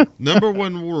number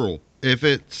one rule: if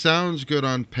it sounds good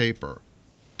on paper,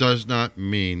 does not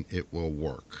mean it will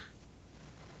work.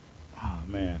 Oh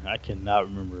man, I cannot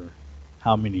remember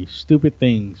how many stupid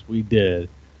things we did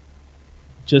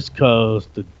just because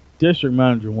the district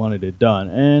manager wanted it done,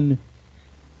 and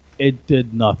it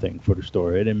did nothing for the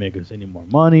store. It didn't make us any more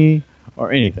money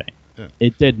or anything. Yeah.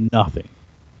 It did nothing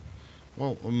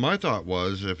Well, my thought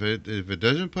was if it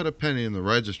doesn't put a penny in the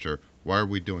register, why are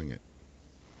we doing it?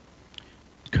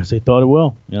 because they thought it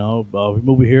will. We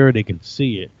move here, they can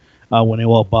see it. When they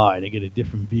walk by, they get a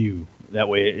different view. That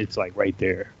way, it's like right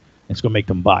there. It's gonna make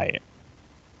them buy it.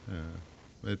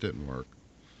 It didn't work.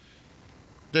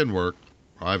 Didn't work.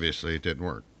 Obviously, it didn't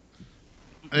work.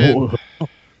 And Oh,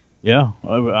 yeah,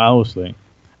 obviously.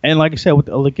 And like I said, with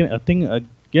I think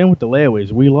again with the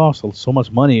layaways, we lost so much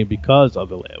money because of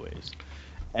the layaways.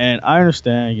 And I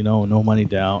understand, no money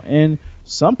down. And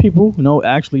some people,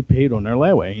 actually paid on their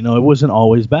layaway. It wasn't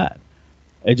always bad.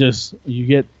 It just you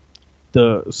get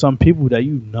the some people that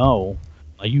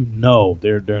like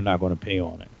they're not going to pay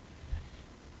on it.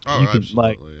 oh, You can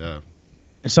like, absolutely, yeah.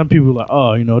 and some people are like,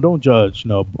 oh, don't judge,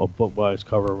 a book by its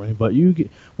cover or anything. But you get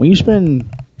when you spend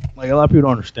like a lot of people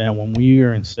don't understand when we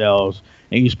are in sales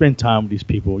and you spend time with these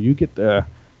people, you get to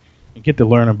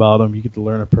learn about them. You get to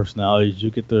learn their personalities. You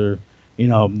get the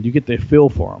feel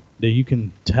for them. That you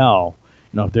can tell,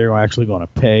 if they're actually going to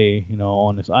pay,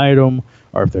 on this item,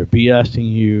 or if they're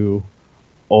BSing you,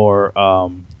 or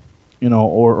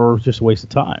or just a waste of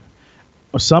time.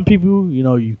 Some people,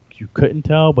 you couldn't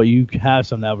tell, but you had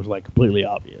some that was like completely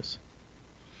obvious.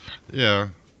 Yeah.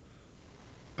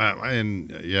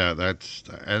 And yeah, that's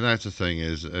the thing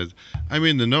is, I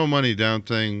mean, the no money down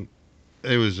thing.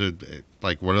 It was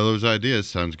like one of those ideas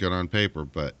sounds good on paper,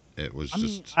 but it was I mean,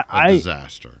 just a I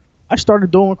disaster. I started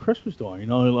doing what Chris was doing,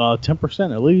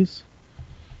 10% at least.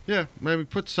 Yeah, maybe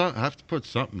have to put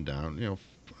something down.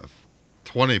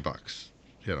 20 bucks.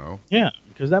 You know. Yeah,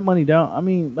 because that money down. I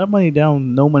mean, that money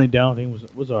down, no money down thing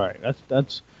was all right.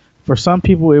 That's for some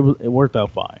people it worked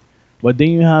out fine, but then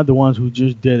you have the ones who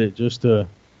just did it just to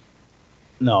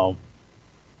no,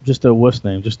 just to what's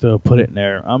name, just to put it in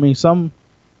there. I mean, some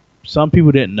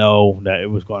people didn't know that it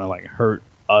was going to like hurt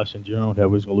us in general that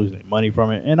was gonna lose any money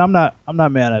from it. And I'm not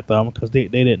mad at them because they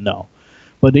didn't know.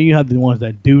 But then you have the ones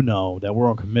that do know that we're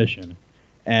on commission,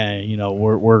 and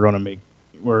we're gonna make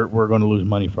we're gonna lose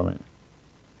money from it,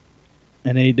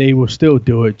 and they will still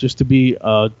do it just to be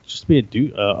a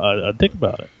dick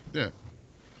about it, Yeah,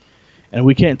 and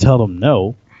we can't tell them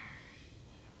no.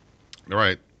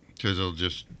 right. Because they'll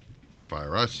just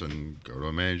fire us and go to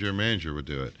a manager. A manager would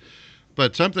do it.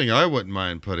 But something I wouldn't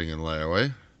mind putting in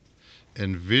layaway.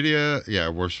 Nvidia, yeah,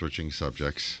 we're switching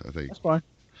subjects, I think. That's fine.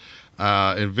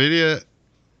 Nvidia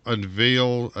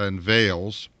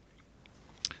unveils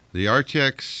the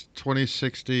RTX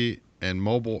 2060 and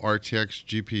mobile RTX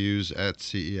GPUs at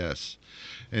CES.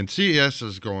 And CES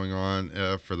is going on,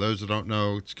 for those that don't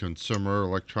know, it's Consumer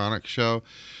Electronics Show,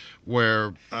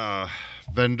 where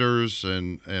vendors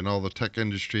and all the tech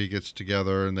industry gets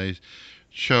together and they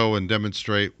show and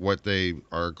demonstrate what they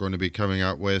are going to be coming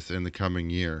out with in the coming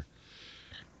year.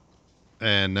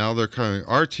 And now they're coming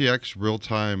RTX real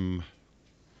time.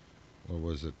 What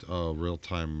was it? Oh, real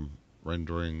time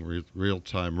rendering, real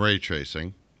time ray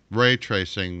tracing. Ray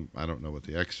tracing. I don't know what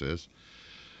the X is.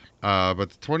 But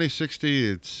the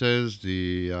 2060, it says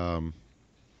the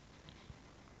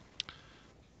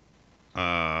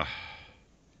uh,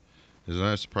 is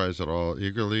not surprised at all.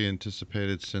 Eagerly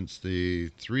anticipated since the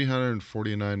 $349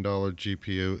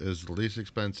 GPU is the least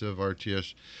expensive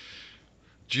RTS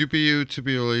GPU to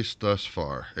be released thus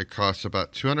far. It costs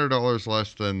about $200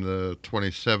 less than the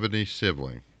 2070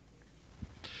 sibling.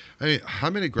 I mean, how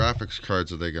many graphics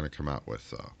cards are they going to come out with,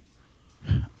 though?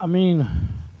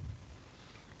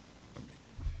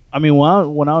 I mean,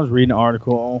 when I was reading the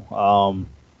article,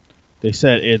 they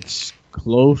said it's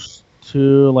close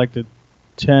to like the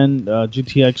 10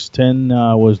 GTX 10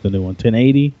 was the new one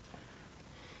 1080.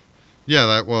 Yeah,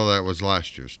 that was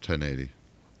last year's 1080.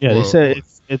 Yeah, they Well, said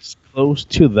it's close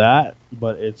to that,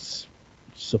 but it's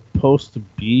supposed to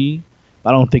be.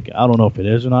 I don't know if it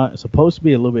is or not. It's supposed to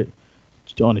be a little bit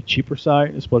on the cheaper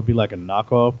side. It's supposed to be like a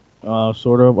knockoff,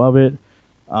 sort of it.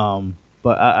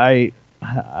 But I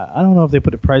don't know if they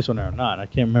put the price on there or not. I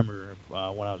can't remember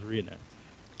when I was reading it.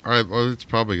 all right. Well, it's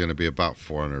probably going to be about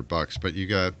 $400, but you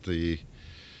got the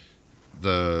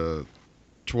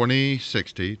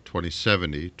 2060,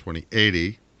 2070,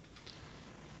 2080,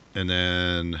 and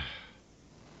then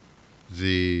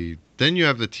you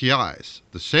have the TIs.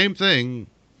 The same thing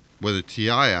with a TI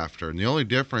after, and the only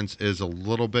difference is a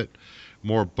little bit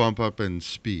more bump up in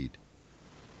speed.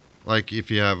 Like if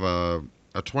you have a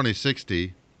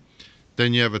 2060,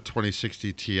 then you have a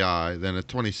 2060 Ti, then a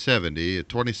 2070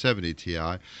 Ti,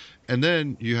 and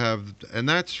then you have, and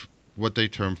that's what they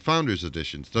term Founders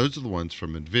Editions. Those are the ones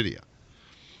from NVIDIA.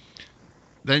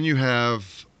 Then you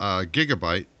have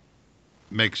Gigabyte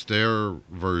makes their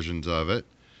versions of it.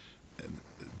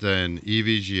 Then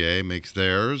EVGA makes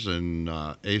theirs, and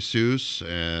Asus,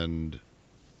 and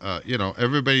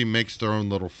everybody makes their own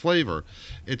little flavor.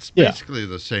 It's Yeah, basically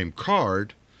the same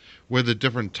card with a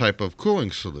different type of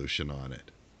cooling solution on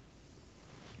it.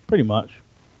 pretty much,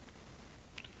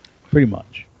 pretty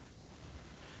much.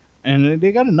 And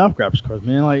they got enough graphics cards,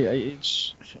 man. Like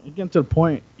it's getting to the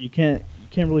point you can't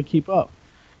really keep up.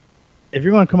 If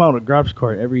you're going to come out with a graphics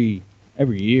card every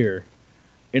year,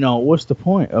 what's the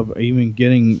point of even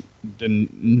getting the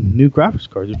new graphics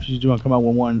cards if you're just going to come out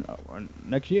with one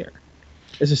next year?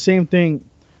 It's the same thing.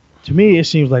 To me, it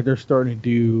seems like they're starting to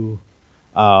do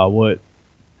what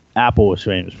Apple was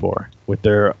famous for with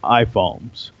their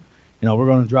iPhones. We're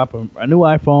going to drop a new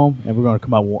iPhone and we're going to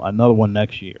come out with another one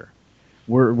next year.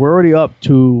 We're already up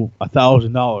to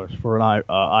 $1,000 for an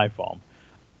iPhone.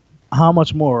 How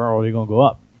much more are they going to go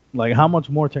up? Like, how much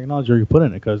more technology are you putting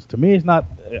in it? Because to me, it's not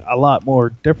a lot more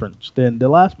difference than the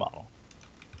last model.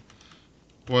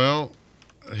 Well,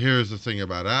 here's the thing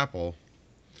about Apple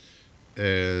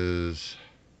is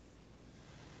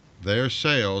their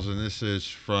sales, and this is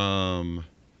from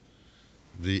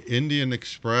the Indian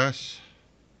Express.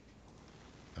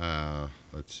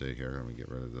 Let's see here. Let me get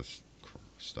rid of this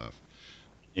stuff.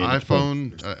 Yeah, it's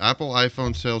probably Apple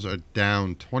iPhone sales are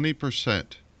down 20%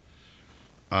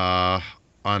 uh,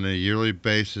 on a yearly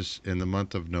basis in the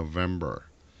month of November.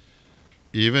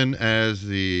 Even as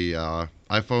the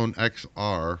iPhone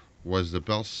XR was the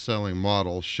best-selling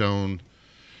model,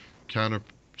 counter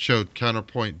showed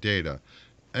counterpoint data,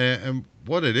 and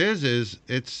what it is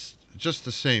it's just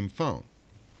the same phone.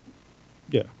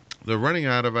 yeah. They're running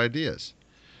out of ideas.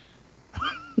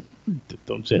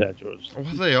 Don't say that, George.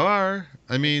 Well, they are.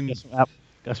 I Got mean, some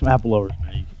got some Apple lovers,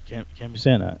 man. You can't be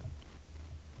saying that.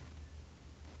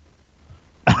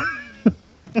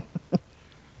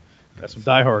 Got some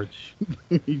diehards.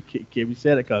 You can't be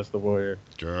saying it, Constable here.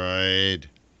 Droid.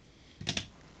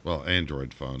 Well,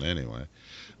 Android phone anyway.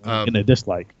 Getting a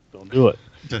dislike. Don't do it.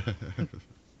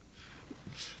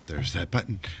 There's that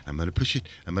button. I'm gonna push it.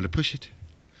 I'm gonna push it.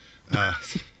 Uh,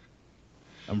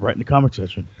 I'm right in the comment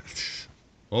section.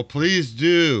 well, please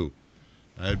do.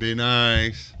 That'd be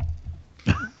nice.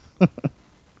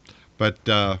 But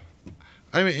I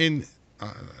mean,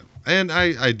 uh, and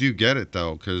I do get it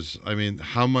though, because I mean,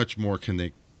 how much more can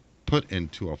they put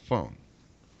into a phone?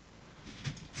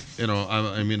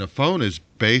 I mean, a phone is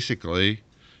basically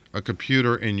a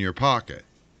computer in your pocket,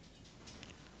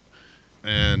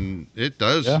 and it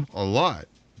does Yeah. a lot.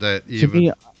 That To even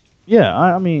me, yeah.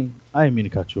 I mean, I didn't mean to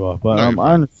cut you off, but no, you're I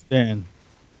fine. understand.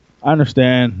 I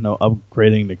understand,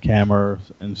 upgrading the cameras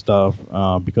and stuff,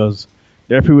 because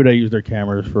there are people that use their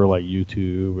cameras for like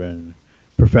YouTube and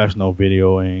professional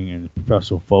videoing and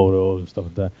professional photos and stuff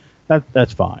like that.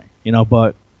 That's fine,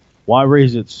 But why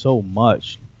raise it so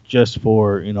much just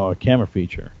for a camera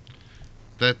feature?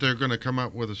 That they're going to come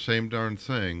up with the same darn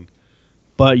thing.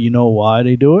 But you know why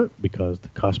they do it? Because the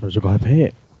customers are going to pay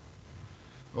it.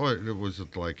 Oh, it was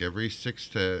like every six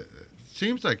to.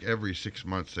 Seems like every 6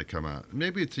 months they come out.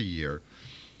 Maybe it's a year,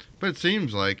 but it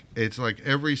seems like it's like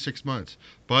every 6 months.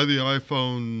 Buy the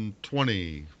iPhone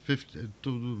 20, 50,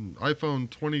 iPhone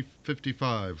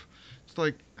 2055. It's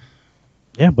like,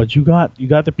 Yeah, but you got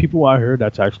the people out here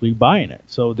that's actually buying it,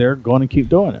 so they're going to keep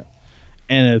doing it.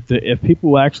 And if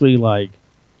people actually like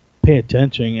pay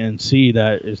attention and see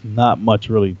that it's not much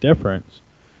really difference,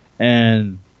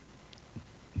 and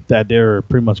that they're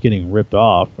pretty much getting ripped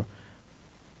off,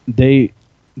 they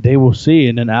they will see,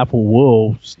 and then Apple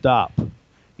will stop.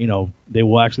 They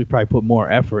will actually probably put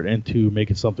more effort into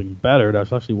making something better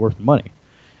that's actually worth money,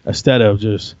 instead of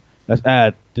just let's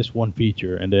add this one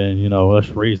feature and then let's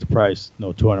raise the price,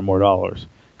 $200 more,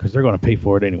 because they're going to pay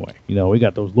for it anyway. We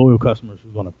got those loyal customers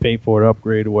who's going to pay for it,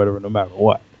 upgrade or whatever, no matter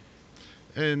what.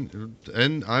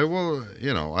 and I will,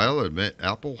 I'll admit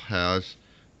Apple has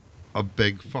a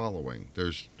big following.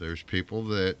 There's people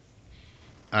that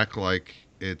act like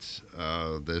it's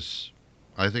this.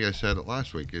 I think I said it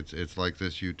last week. It's like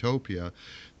this utopia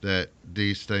that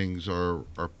these things are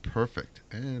perfect,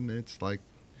 and it's like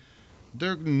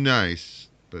they're nice,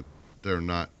 but they're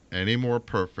not any more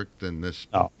perfect than this.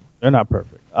 No, they're not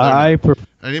perfect. They're not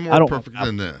any I more don't like perfect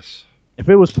than Apple. this. If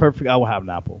it was perfect, I would have an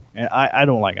Apple, and I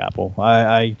don't like Apple.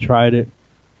 I tried it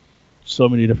so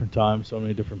many different times, so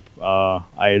many different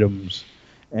items,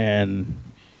 and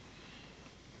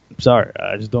I'm sorry,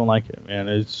 I just don't like it,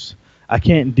 man. I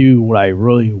can't do what I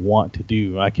really want to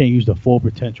do. I can't use the full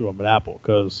potential of an Apple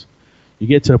because you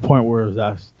get to the point where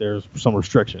there's some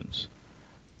restrictions.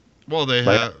 Well, they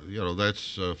Like, have,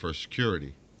 that's for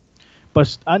security.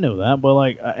 but I know that. But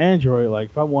like Android,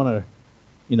 like if I want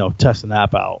to, test an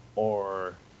app out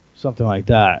or something like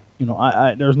that,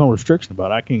 I there's no restriction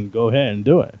about it. I can go ahead and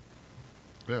do it.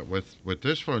 Yeah, with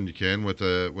this phone you can. With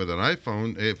an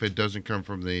iPhone, if it doesn't come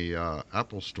from the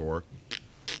Apple Store,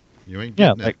 you ain't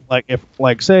Yeah, getting it. like if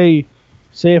like say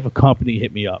if a company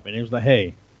hit me up and it was like,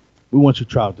 hey, we want you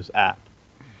to try out this app.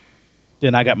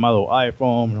 Then I got my little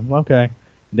iPhone, and I'm okay.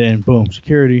 Then boom,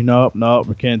 security, nope, nope,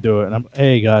 we can't do it. And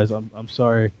hey guys, I'm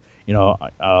sorry,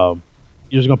 you're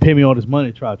just gonna pay me all this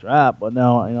money to try out your app, but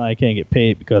no, I can't get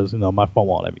paid because my phone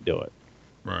won't let me do it.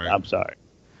 Right. I'm sorry.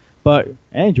 But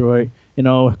Android,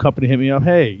 a company hit me up,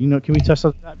 hey, can we test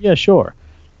out the app? Yeah, sure.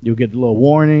 You'll get a little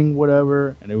warning,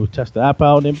 whatever, and they will test the app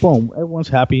out, and boom, everyone's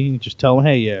happy. You just tell them,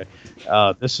 hey,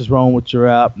 yeah, this is wrong with your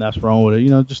app, and that's wrong with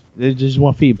it. Just they just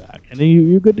want feedback, and then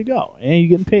you're good to go, and you're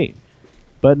getting paid.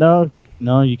 But no,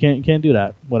 no, you can't do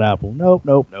that with Apple. Nope,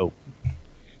 nope, nope.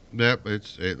 Yep. Like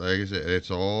I said, it's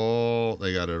all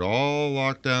they got it all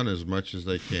locked down as much as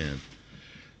they can.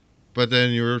 But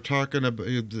then you were talking about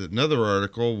another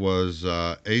article was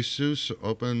Asus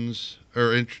opens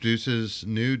or introduces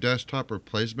new desktop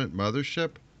replacement Yeah,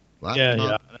 yeah,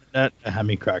 laptop that had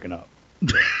me cracking up.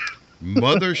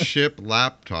 mothership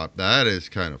laptop. That is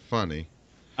kind of funny.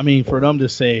 I mean, for them to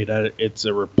say that it's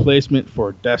a replacement for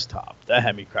a desktop, that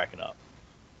had me cracking up.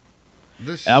 And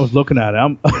I was This looking at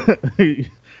it.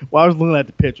 While I was looking at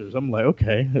the pictures, I'm like,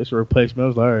 okay, it's a replacement. I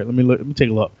was like, all right, let me take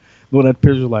a look. Looking at the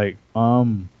pictures, like,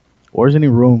 where's any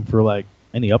room for like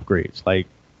any upgrades? Like,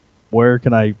 where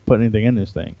can I put anything in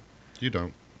this thing? you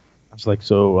don't. I was like,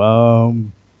 so,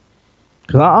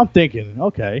 because I'm thinking,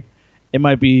 okay, it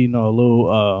might be a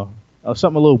little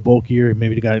something a little bulkier.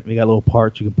 Maybe they got little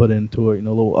parts you can put into it,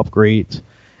 little upgrades.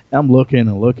 And I'm looking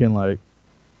and looking like,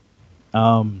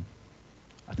 um,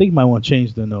 I think you might want to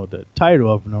change the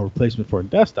title of replacement for a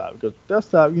desktop, because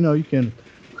desktop, you can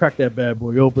crack that bad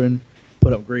boy open,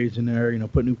 put upgrades in there,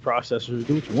 put new processors,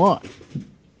 do what you want.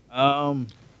 Um,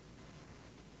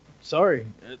 Sorry,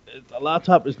 a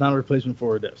laptop is not a replacement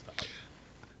for a desktop.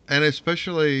 And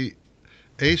especially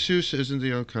Asus isn't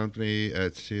the only company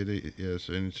at CES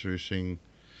introducing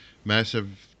massive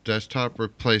desktop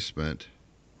replacing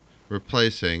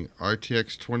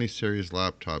RTX 20 series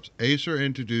laptops. Acer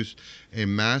introduced a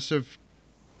massive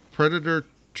Predator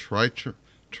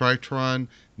Tritron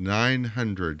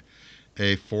 900,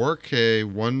 a 4K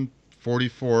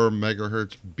 144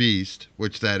 megahertz beast,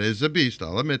 which that is a beast,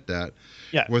 I'll admit that,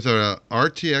 with Yes. a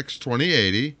RTX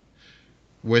 2080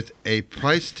 with a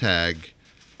price tag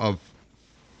of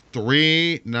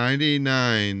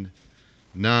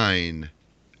 399.9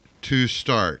 to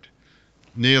start,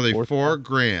 nearly Four 4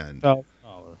 grand. $4,000.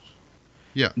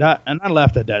 Yeah, That and I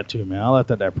laughed at that too, man. I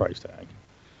laughed at that price tag.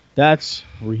 That's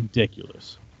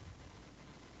ridiculous.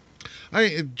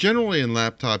 I generally in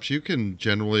laptops you can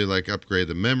generally like upgrade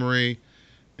and the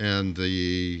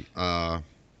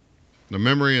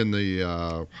memory and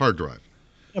the hard drive.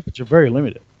 Yeah, but you're very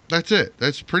limited. That's it.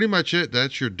 That's pretty much it.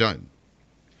 That's you're done.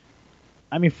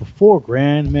 I mean, for 4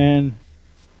 grand, man,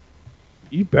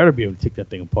 you better be able to take that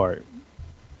thing apart.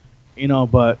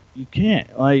 But you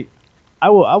can't. Like, I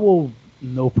will,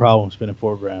 no problem spending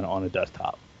 4 grand on a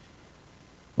desktop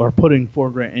or putting 4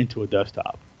 grand into a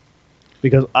desktop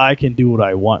because I can do what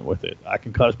I want with it. I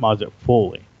can customize it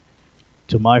fully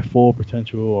to my full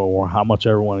potential or how much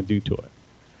I ever want to do to it.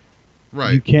 You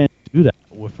Right. can't do that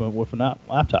with a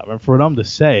laptop. And for them to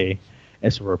say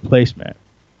it's a replacement,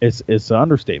 it's an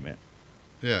understatement.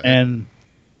 Yeah. And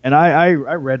I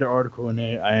read the article and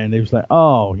they was like,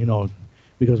 oh,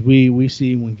 because we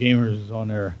see when gamers is on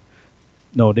their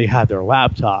no, they have their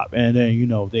laptop and then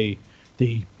they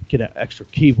get an extra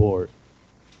keyboard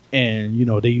and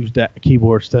they use that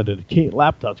keyboard instead of the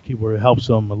laptop's keyboard. It helps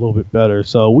them a little bit better.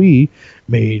 So we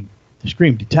made the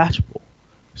screen detachable.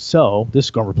 So this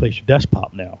is gonna replace your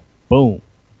desktop now. Boom.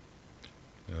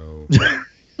 No.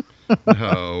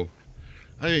 No.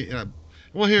 I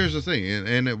well, here's the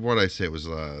thing, what I say it was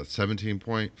a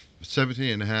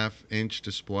 17.17.5 inch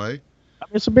display. I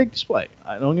mean, it's a big display.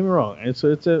 I don't get me wrong. It's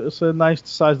a nice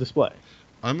size display.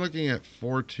 I'm looking at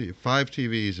five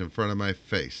TVs in front of my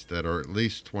face that are at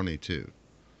least 22.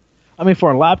 I mean,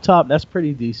 for a laptop, that's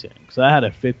pretty decent. Because I had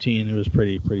a 15, it was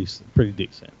pretty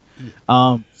decent.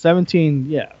 17,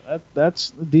 yeah,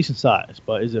 that's a decent size.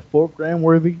 But is it 4 grand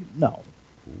worthy? No.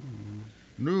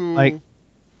 Like, No.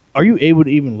 are you able to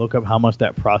even look up how much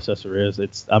that processor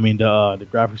is? I mean, the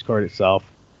graphics card itself.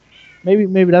 Maybe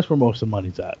that's where most of the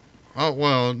money's at. Oh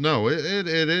well, no. It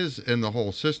is in the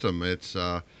whole system. It's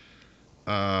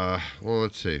well,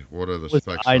 let's see. What are the With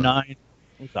the specs on it? i9,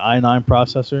 with the i9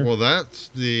 processor. Well, that's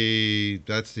the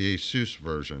Asus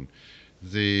version.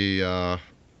 The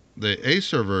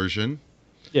Acer version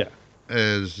Yeah,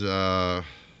 is blah.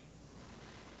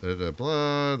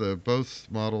 The both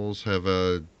models have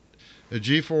a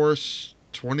GeForce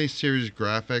 20 series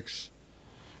graphics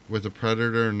with a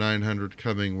Predator 900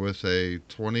 coming with a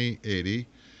 2080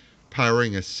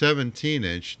 powering a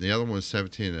 17-inch. The other one's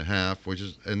 17 and a half, which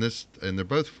is and they're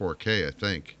both 4K, I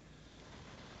think.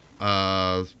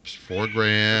 4 it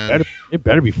grand. better it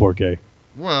better be 4K.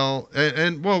 Well,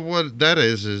 and well, what that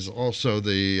is also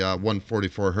the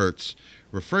 144 hertz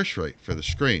refresh rate for the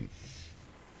screen.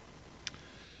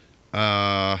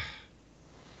 Uh,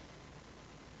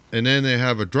 and then they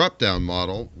have a drop down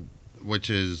model, which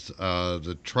is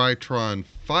the Tritron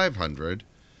 500,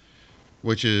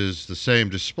 which is the same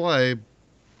display,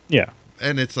 Yeah,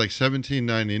 and it's like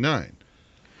 17.99.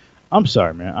 I'm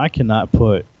sorry, man.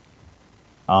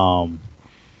 Um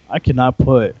I cannot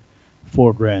put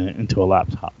 4 grand into a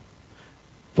laptop.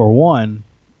 For one,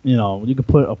 you can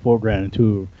put a 4 grand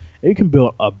into. You can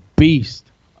build a beast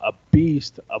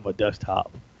of a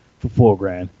desktop for 4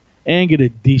 grand, and get a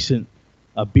beast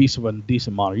of a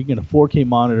decent monitor. You can get a 4K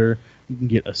monitor. You can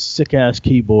get a sick ass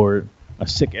keyboard, a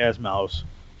sick ass mouse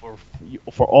for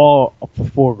for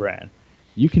 4 grand.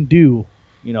 You can do,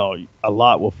 a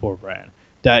lot with 4 grand.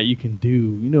 That you can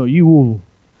do. You will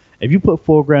if you put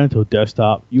 4 grand into a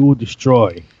desktop, you will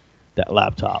destroy that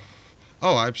laptop.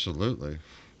 Oh, absolutely,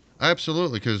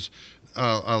 absolutely, because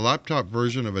a laptop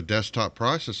version of a desktop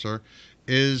processor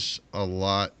is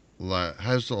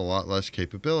has a lot less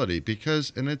capability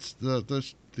because and it's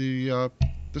the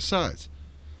size.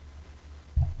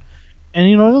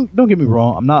 And don't get me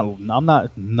wrong. I'm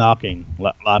not knocking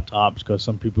laptops because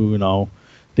some people,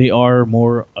 they are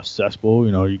more accessible.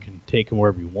 You can take them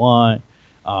wherever you want,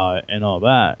 and all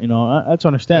that. That's Yeah.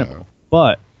 understandable.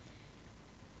 But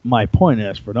my point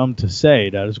is for them to say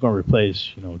that it's going to replace,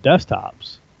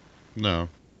 desktops. No.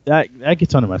 That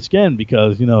gets under my skin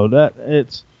because that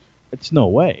it's no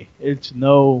way. It's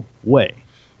no way.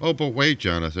 Oh, but wait,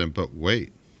 Jonathan, but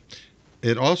wait.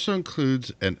 It also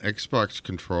includes an Xbox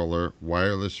controller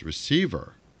wireless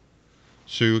receiver.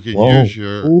 So you can use Whoa.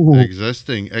 your Ooh.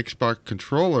 existing Xbox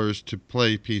controllers to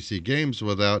play PC games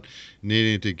without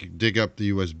needing to dig up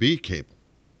the USB cable.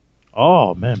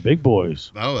 Oh man, big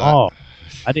boys. Oh, that. Oh,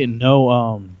 I didn't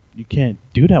know you can't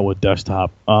do that with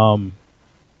desktop.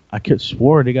 I could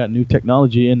swore they got new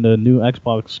technology in the new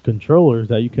Xbox controllers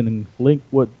that you can link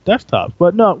with desktops.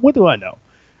 But no, what do I know?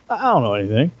 I don't know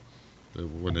anything.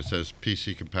 When it says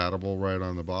PC compatible right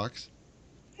on the box.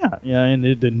 Yeah, yeah,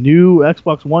 and the new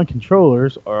Xbox One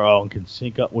controllers are can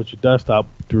sync up with your desktop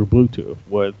through Bluetooth.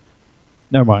 With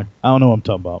never mind, I don't know what I'm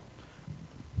talking about.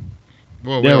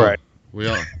 Well, They're right. we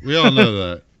all know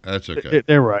that. That's okay.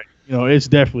 They're right. You know, it's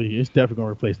definitely going to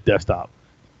replace desktop.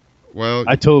 Well,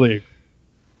 I totally agree.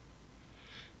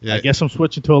 I yeah. guess I'm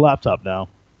switching to a laptop now.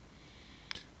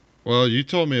 Well, you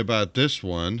told me about this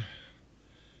one.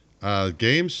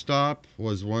 GameStop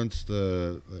was once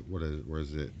the what is where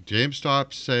is it?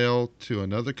 GameStop sale to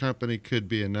another company could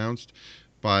be announced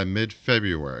by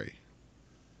mid-February.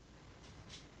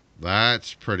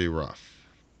 That's pretty rough.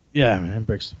 Yeah, man, it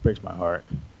breaks my heart.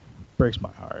 Breaks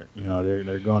my heart. You know,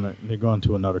 they're going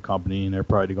to another company and they're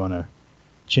probably going to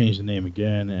change the name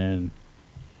again. And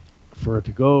for it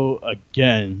to go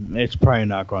again, it's probably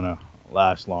not going to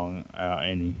last long,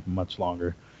 any much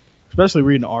longer. Especially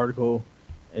reading the article,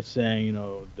 it's saying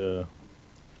the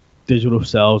digital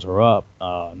sales are up.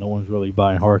 No one's really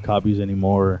buying hard copies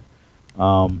anymore.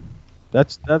 Um,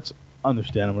 that's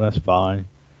understandable. That's fine.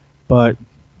 But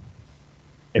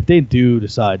if they do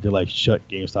decide to like shut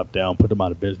GameStop down, put them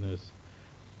out of business,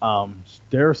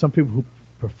 there are some people who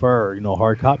prefer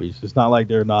hard copies. It's not like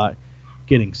they're not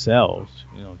getting sales.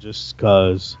 Just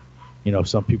because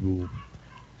some people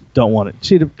don't want it.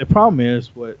 See, the problem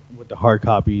is with the hard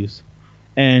copies,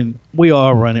 and we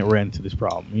all ran into this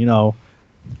problem.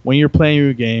 When you're playing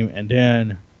your game and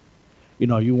then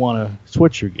you want to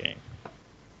switch your game.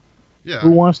 Who Yeah.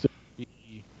 wants to be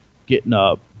getting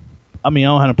up? I mean, I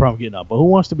don't have a problem getting up, but who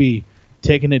wants to be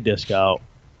taking the disc out,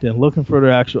 then looking for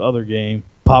the actual other game,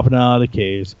 popping it out of the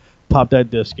case, pop that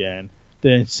disc in,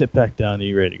 then sit back down and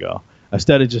you're ready to go.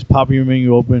 Instead of just popping your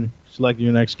menu open, selecting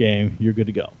your next game, you're good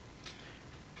to go.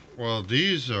 Well,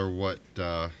 these are what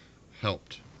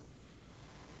helped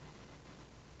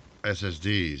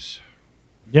SSDs.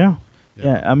 Yeah, Yeah.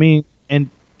 yeah. I mean, and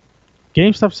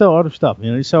GameStop sell other stuff.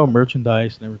 They sell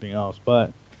merchandise and everything else,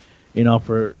 but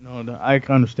for I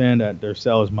can understand that their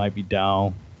sales might be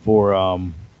down for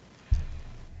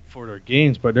their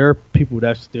games, but there are people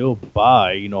that still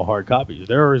buy hard copies.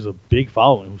 There is a big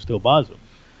following who still buys them.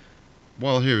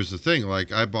 Well, here's the thing.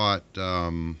 Like I bought.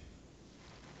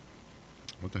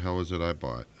 What the hell was it I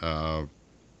bought?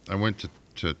 I went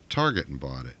to Target and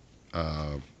bought it.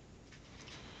 Uh,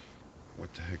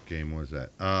 what the heck game was that?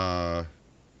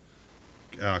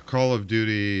 Call of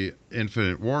Duty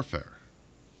Infinite Warfare.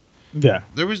 Yeah,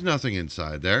 There was nothing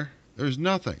inside there. There was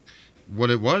nothing. What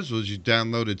it was you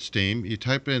downloaded Steam, you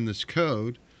type in this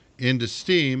code into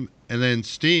Steam, and then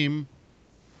Steam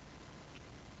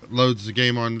loads the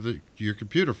game onto your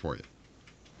computer for you.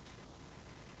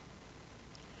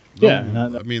 yeah,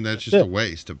 No, I mean that's that's just a it.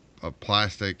 waste of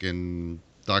plastic and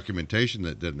documentation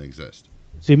that didn't exist.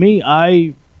 See me,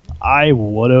 I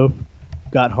would have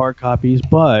got hard copies,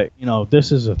 but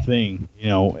this is a thing.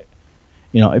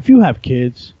 If you have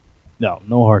kids,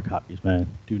 no hard copies, man.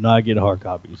 Do not get hard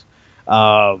copies,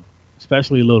 uh,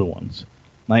 especially little ones.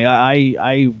 Like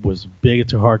I was big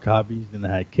into hard copies, then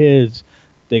I had kids.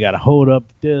 They got to hold up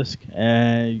the disc,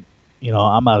 and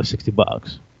I'm out of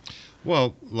 $60.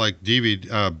 Well, like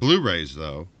DVD, Blu-rays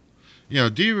though,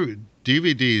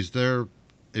 DVDs. They're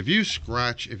if you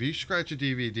scratch a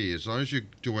DVD, as long as you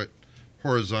do it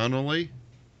horizontally,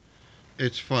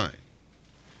 it's fine.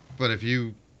 But if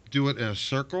you do it in a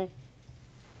circle,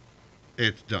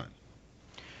 it's done.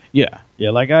 Yeah, yeah.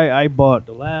 Like I bought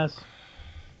the last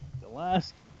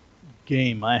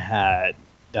game I had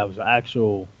that was an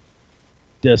actual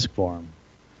disc form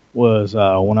was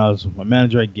when I was a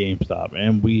manager at GameStop,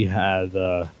 and we had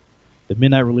the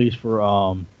midnight release for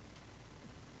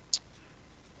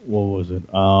what was it?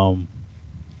 I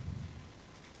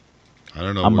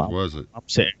don't know I'm what I'm, was it. I'm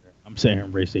saying I'm saying here,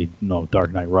 Ray say no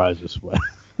Dark Knight Rises, but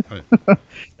I,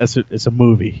 it's a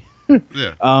movie.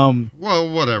 yeah. um,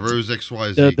 Well, whatever. It was the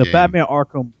XYZ the game. Batman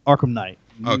Arkham Knight,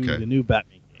 Okay. the new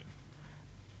Batman game.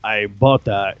 I bought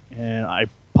that and I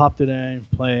popped it in,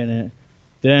 playing it.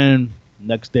 Then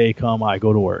next day come, I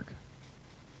go to work.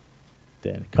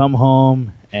 Then come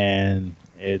home and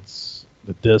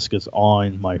the disc is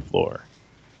on my floor,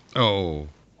 Oh,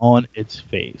 on its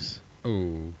face.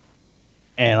 Oh,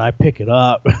 And I pick it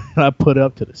up and I put it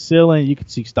up to the ceiling. You can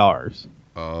see stars.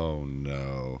 oh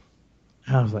no.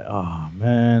 I was like, oh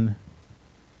man,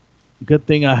 good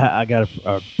thing I got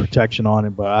a protection on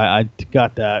it. But I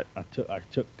got that.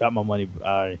 Got my money.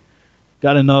 I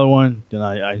got another one. Then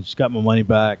I just got my money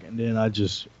back, and then I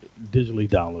just digitally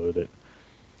downloaded it.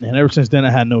 And ever since then,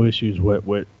 I had no issues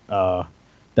with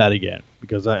that again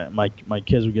because my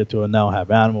kids would get to it now have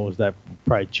animals that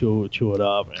probably chew it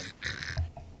up. And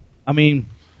I mean,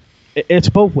 it's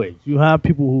both ways. You have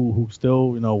people who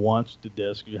still wants the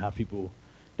disc. You have people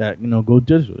that go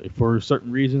digitally for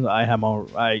certain reasons. I have my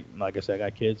I like I said, I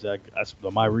got kids. That's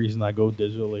my reason I go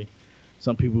digitally.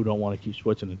 Some people don't want to keep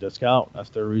switching the disc out. That's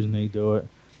their reason they do it.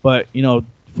 But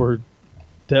for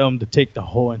them to take the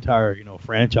whole entire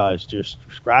franchise, just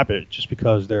scrap it just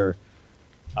because their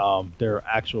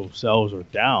actual sales are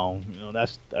down.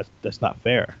 That's not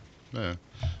fair. Yeah.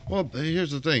 Well,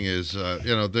 here's the thing: is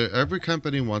every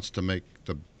company wants to make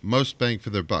the most bang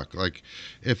for their buck. Like,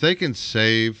 if they can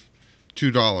save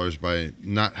 $2 by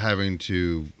not having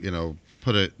to,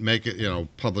 make it,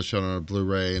 publish it on a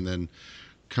Blu-ray and then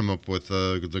come up with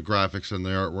the graphics and the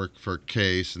artwork for a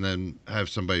case and then have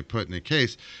somebody put in a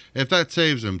case. If that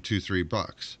saves them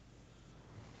 $2-3,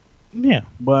 Yeah,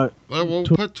 but well, we'll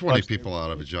to put 20 people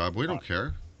out of a job. We don't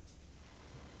care.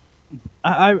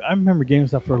 I remember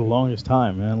GameStop for the longest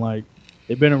time, man. Like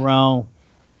they've been around.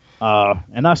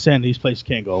 And not saying these places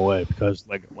can't go away because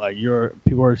like you're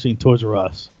people are seeing Toys R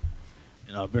Us.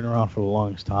 I've been around for the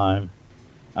longest time.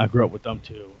 I grew up with them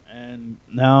too, and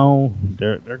now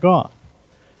they're gone.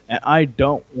 And I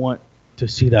don't want to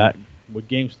see that with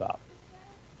GameStop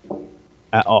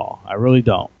at all. I really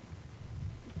don't.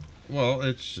 Well,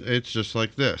 it's just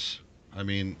like this. I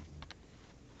mean,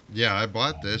 yeah, I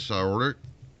bought this. I ordered,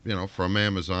 from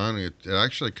Amazon. It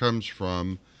actually comes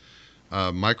from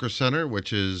Micro Center,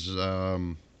 which is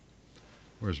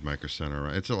where's Micro Center?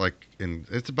 Right?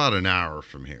 It's about an hour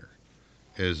from here.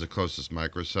 Is the closest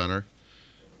Micro Center,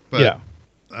 but Yeah.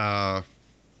 uh,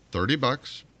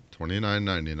 $30,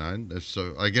 29.99.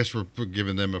 So I guess we're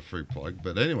giving them a free plug.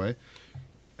 But anyway,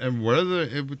 and whether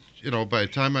it would, by the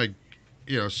time I,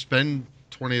 spend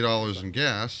 $20 in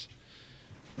gas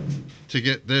to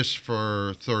get this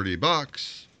for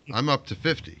 $30, I'm up to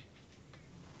 50.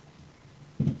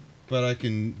 But I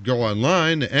can go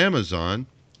online to Amazon,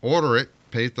 order it,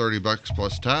 pay $30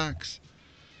 plus tax,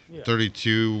 Yeah.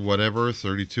 32 whatever,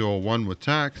 3201 with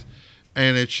tax,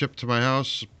 and it's shipped to my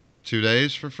house 2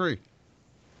 days for free.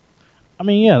 I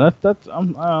mean, yeah, that's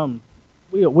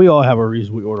we all have a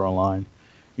reason we order online.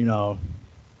 You know,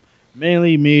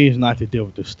 mainly me is not to deal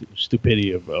with the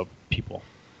stupidity of people.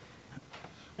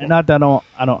 And Well, not that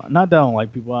I don't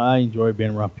like people. I enjoy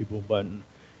being around people, but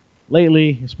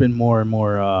lately it's been more and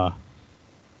more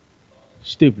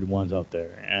stupid ones out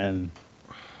there. And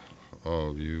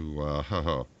oh,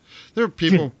 there are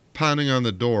people pounding on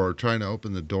the door, trying to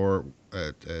open the door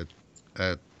at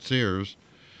Sears.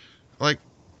 Like,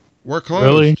 we're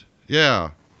really, closed.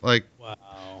 Yeah. Like, wow.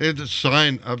 there's a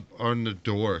sign up on the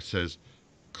door that says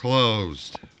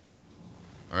closed.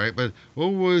 All right, but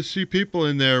we'll see people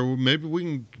in there. Well, maybe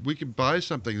we can buy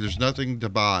something. There's nothing to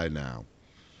buy now.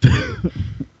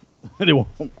 They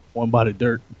want buy the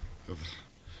dirt.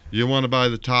 You want to buy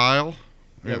the tile?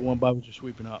 Yeah, Yeah. one buy what you're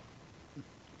sweeping up.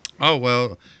 Oh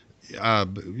well,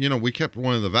 we kept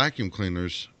one of the vacuum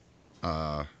cleaners.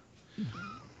 Uh,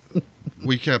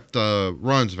 we kept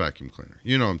Ron's vacuum cleaner.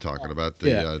 You know what I'm talking about,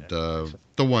 Yeah, the yeah,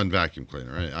 the one vacuum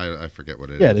cleaner. I forget what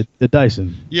it yeah. is. The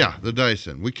Dyson. Yeah, the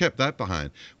Dyson. We kept that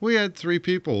behind. We had three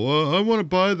people. I want to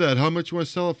buy that. How much you want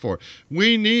to sell it for?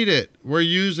 We need it. We're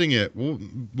using it.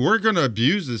 We're going to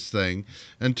abuse this thing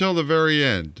until the very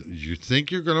end. You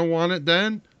think you're going to want it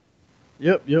then?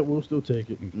 Yep, yep. We'll still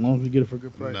take it as long as we get it for a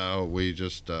good price. No, we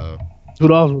just. $2,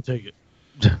 we'll take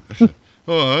it.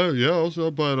 Oh yeah,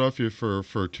 I'll buy it off you for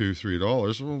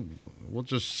 $2-3. We'll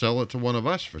just sell it to one of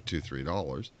us for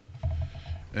 $2-3.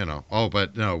 Oh,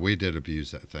 but no, we did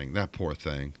abuse that thing. That poor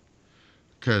thing.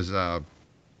 Because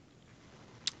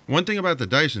one thing about the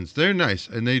Dysons, they're nice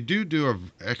and they do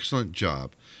an excellent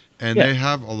job, and Yeah, they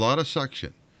have a lot of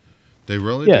suction. They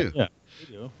really yeah, do. yeah.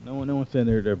 They do. No one's saying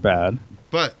they're bad.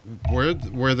 But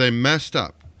where they messed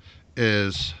up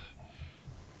is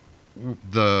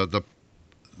the the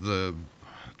the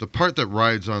the part that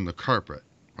rides on the carpet.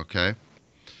 Okay,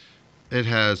 it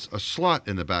has a slot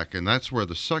in the back, and that's where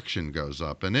the suction goes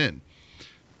up and in.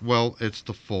 Well, it's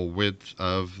the full width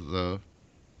of the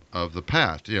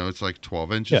path. It's like 12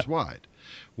 Yeah. inches wide.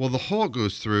 Well, the hole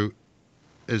goes through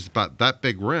is about that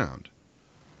big round.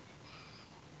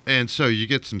 And so you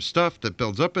get some stuff that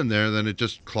builds up in there, then it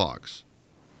just clogs.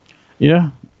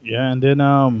 Yeah, yeah, and then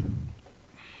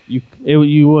you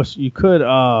could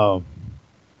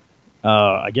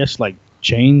I guess like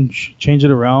change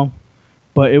it around,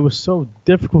 but it was so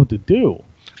difficult to do.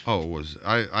 Oh, it was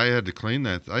I had to clean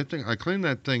that. I think I cleaned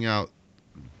that thing out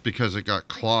because it got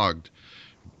clogged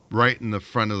right in the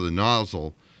front of the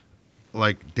nozzle,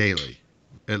 like daily,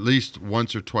 at least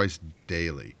once or twice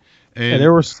daily. Yeah, And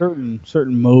there were certain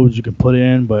modes you can put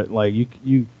in, but like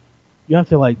you have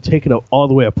to like take it all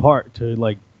the way apart to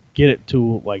like get it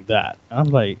to like that. And I'm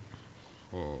like,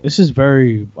 oh, this is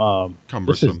very this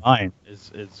cumbersome. design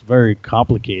is it's very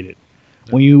complicated.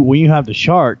 Yeah. When you have the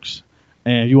sharks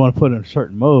and you want to put it in a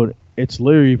certain mode, it's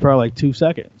literally probably like 2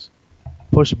 seconds.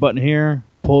 Push a button here,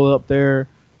 pull it up there,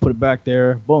 put it back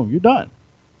there, boom, you're done.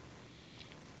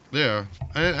 Yeah,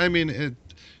 I mean,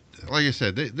 like I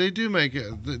said, they do make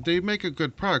they make a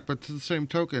good product, but to the same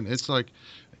token, it's like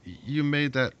you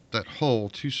made that hole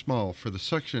too small for the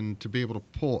suction to be able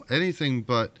to pull anything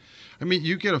but. I mean,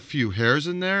 you get a few hairs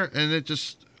in there, and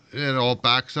it all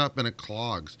backs up and it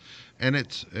clogs, and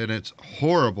it's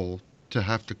horrible to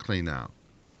have to clean out.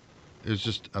 It's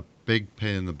just a big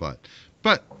pain in the butt.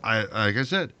 But like I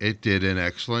said, it did an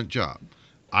excellent job.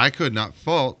 I could not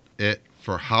fault it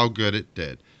for how good it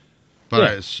did.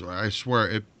 But Yeah, I swear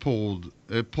it pulled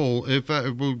if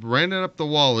we ran it up the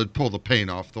wall, it'd pull the paint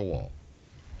off the wall.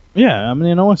 yeah. I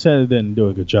mean, no one said it didn't do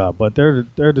a good job, but their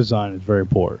design is very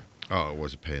poor. Oh, it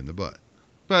was a pain in the butt.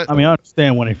 But I mean, I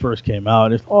understand when it first came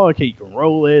out, it's okay, you can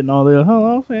roll it and all that.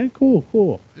 Oh, okay, cool,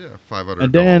 cool. yeah, five hundred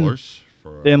And then dollars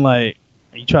for. then like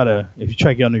if you try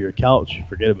to get under your couch,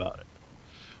 forget about it.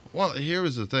 Well, here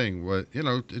was the thing. What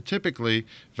typically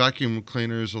vacuum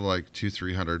cleaners are like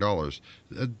 $200-300.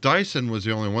 Dyson was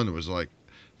the only one that was like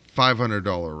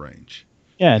 $500 range.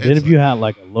 Yeah, and then It's if you had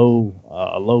like a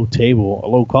low table, a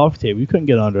low coffee table, you couldn't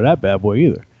get under that bad boy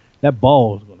either. That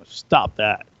ball was gonna stop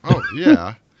that. oh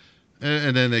yeah,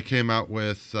 and then they came out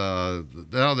with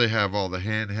now they have all the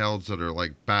handhelds that are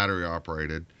like battery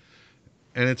operated,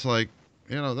 and it's like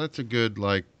that's a good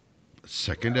like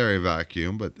secondary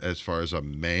vacuum, but as far as a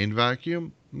main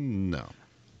vacuum, no.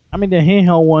 I mean, the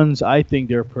handheld ones, I think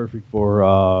they're perfect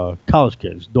for college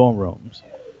kids, dorm rooms.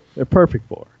 They're perfect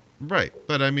for. Right,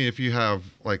 but I mean, if you have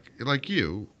like a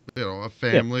Yeah.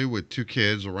 family with two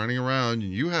kids running around,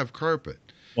 and you have carpet.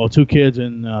 Well, two kids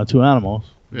and two animals.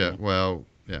 Yeah, well,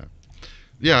 yeah,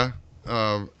 yeah.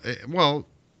 Well,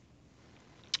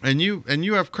 and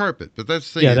you have carpet, but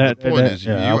that's the Yeah, thing. The point is,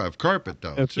 yeah, you have carpet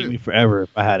though it would take too. me forever if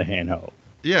I had a handheld.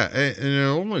 Yeah, and it's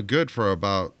only good for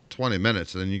about 20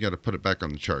 minutes, and then you got to put it back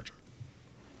on the charger.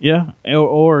 Yeah,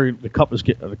 or the cup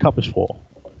is full.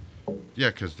 Yeah,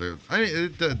 because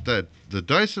the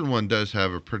Dyson one does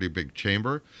have a pretty big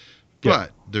chamber, Yeah,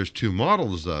 but there's two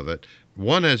models of it.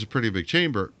 One has a pretty big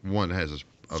chamber. One has a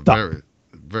stop.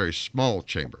 very small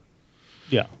chamber.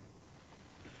 Yeah,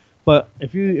 but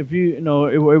if you know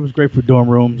it was great for dorm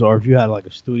rooms, or if you had like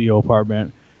a studio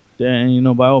apartment, then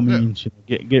by all Yeah. means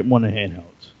get one of the handhelds.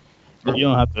 You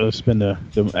don't have to spend the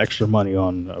extra money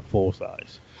on a full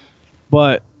size.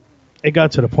 But it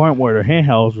got to the point where the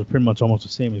handhelds was pretty much almost the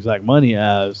same exact money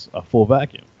as a full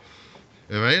vacuum.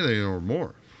 If anything, or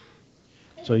more.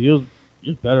 So you're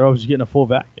better off just getting a full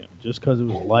vacuum just because it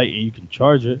was light and you can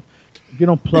charge it. If you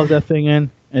don't plug that thing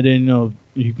in, and then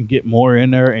you can get more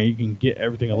in there and you can get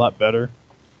everything a lot better.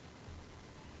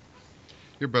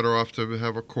 You're better off to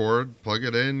have a cord, plug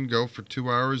it in, go for 2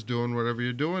 hours doing whatever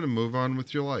you're doing, and move on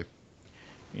with your life.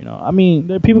 I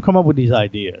mean, people come up with these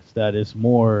ideas that is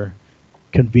more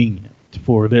convenient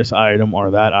for this item or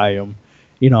that item.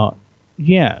 You know,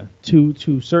 yeah, to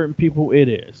certain people it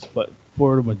is, but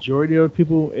for the majority of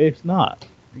people, it's not.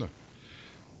 No.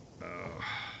 Uh,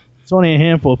 It's only a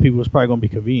handful of people it's probably going to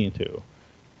be convenient to.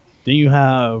 Then you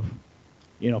have,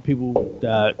 people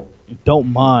that don't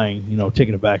mind,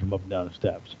 taking a vacuum up and down the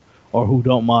steps, or who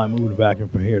don't mind moving the vacuum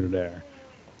from here to there.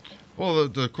 well,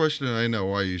 the question I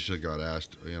know I usually got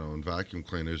asked, in vacuum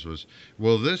cleaners was,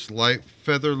 will this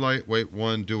feather lightweight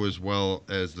one do as well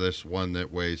as this one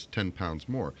that weighs 10 pounds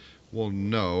more? Well,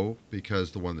 no, because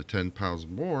the one that 10 pounds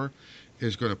more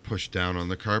is going to push down on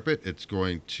the carpet. It's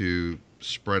going to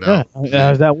spread Yeah, out it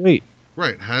has that weight.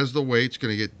 right, has the weight. It's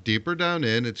going to get deeper down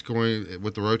in. It's going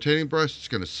with the rotating brush. It's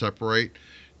going to separate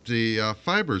the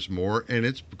fibers more, and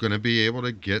it's going to be able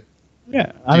to get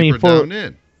Yeah, I mean deeper for down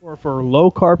in. for low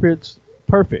carpets,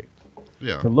 perfect.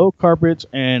 Yeah, For low carpets,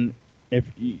 and if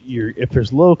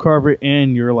there's low carpet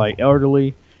and you're like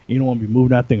elderly, you don't want to be moving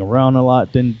that thing around a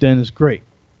lot, then it's great.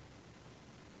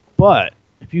 But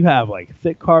if you have like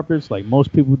thick carpets, like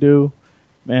most people do,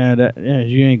 Man, yeah,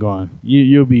 you ain't going.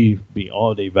 You'll be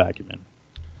all day vacuuming.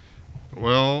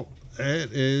 Well,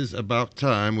 it is about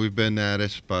time. We've been at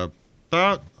it for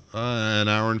about an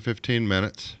hour and 15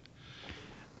 minutes.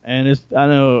 And it's I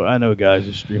know guys,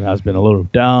 the stream has been a little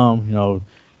down.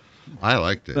 I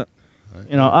liked it.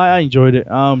 I enjoyed it.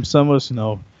 Some of us,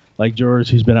 like George,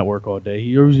 he's been at work all day. He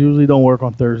usually don't work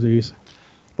on Thursdays, I,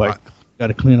 but got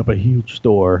to clean up a huge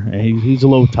store, and he's a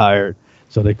little tired.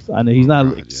 So I know he's oh not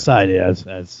God, yeah. excited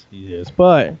as he is,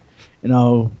 but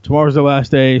tomorrow's the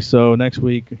last day, so next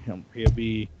week he'll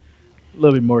be a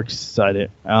little bit more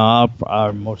excited.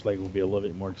 I most likely will be a little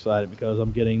bit more excited because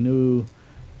I'm getting new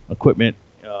equipment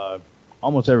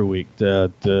almost every week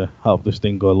to help this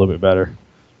thing go a little bit better.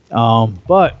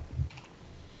 But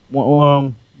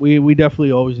we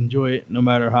definitely always enjoy it, no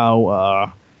matter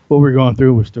how what we're going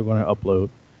through. We're still going to upload,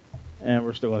 and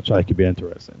we're still going to try to keep it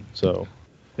interesting. So,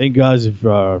 thank you guys if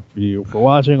you for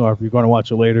watching, or if you're going to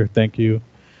watch it later. Thank you.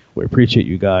 We appreciate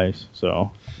you guys.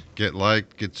 So, Get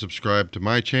liked, get subscribed to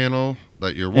my channel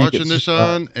that you're and get watching this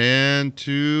on, and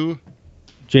to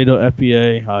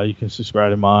JDO you can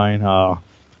subscribe to mine.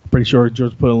 Pretty sure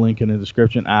George put a link in the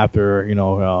description after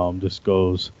this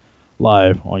goes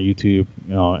live on YouTube.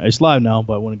 It's live now,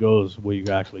 but when it goes, where you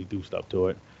can actually do stuff to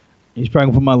it. He's probably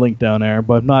gonna put my link down there,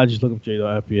 but if not, just look up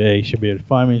JDO. You should be able to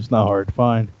find me. It's not hard to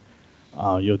find.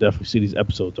 You'll definitely see these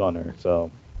episodes on there,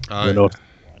 so you'll uh, know.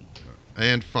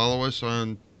 and follow us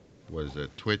on what is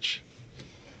it, Twitch?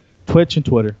 Twitch and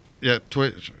Twitter. Yeah,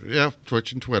 Twitch. Yeah,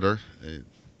 Twitch and Twitter.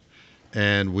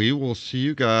 And we will see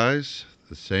you guys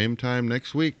the same time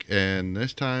next week. And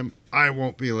this time, I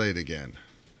won't be late again.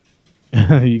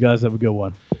 You guys have a good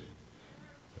one.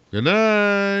 Good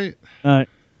night. All right.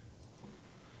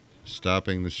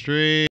 Stopping the stream.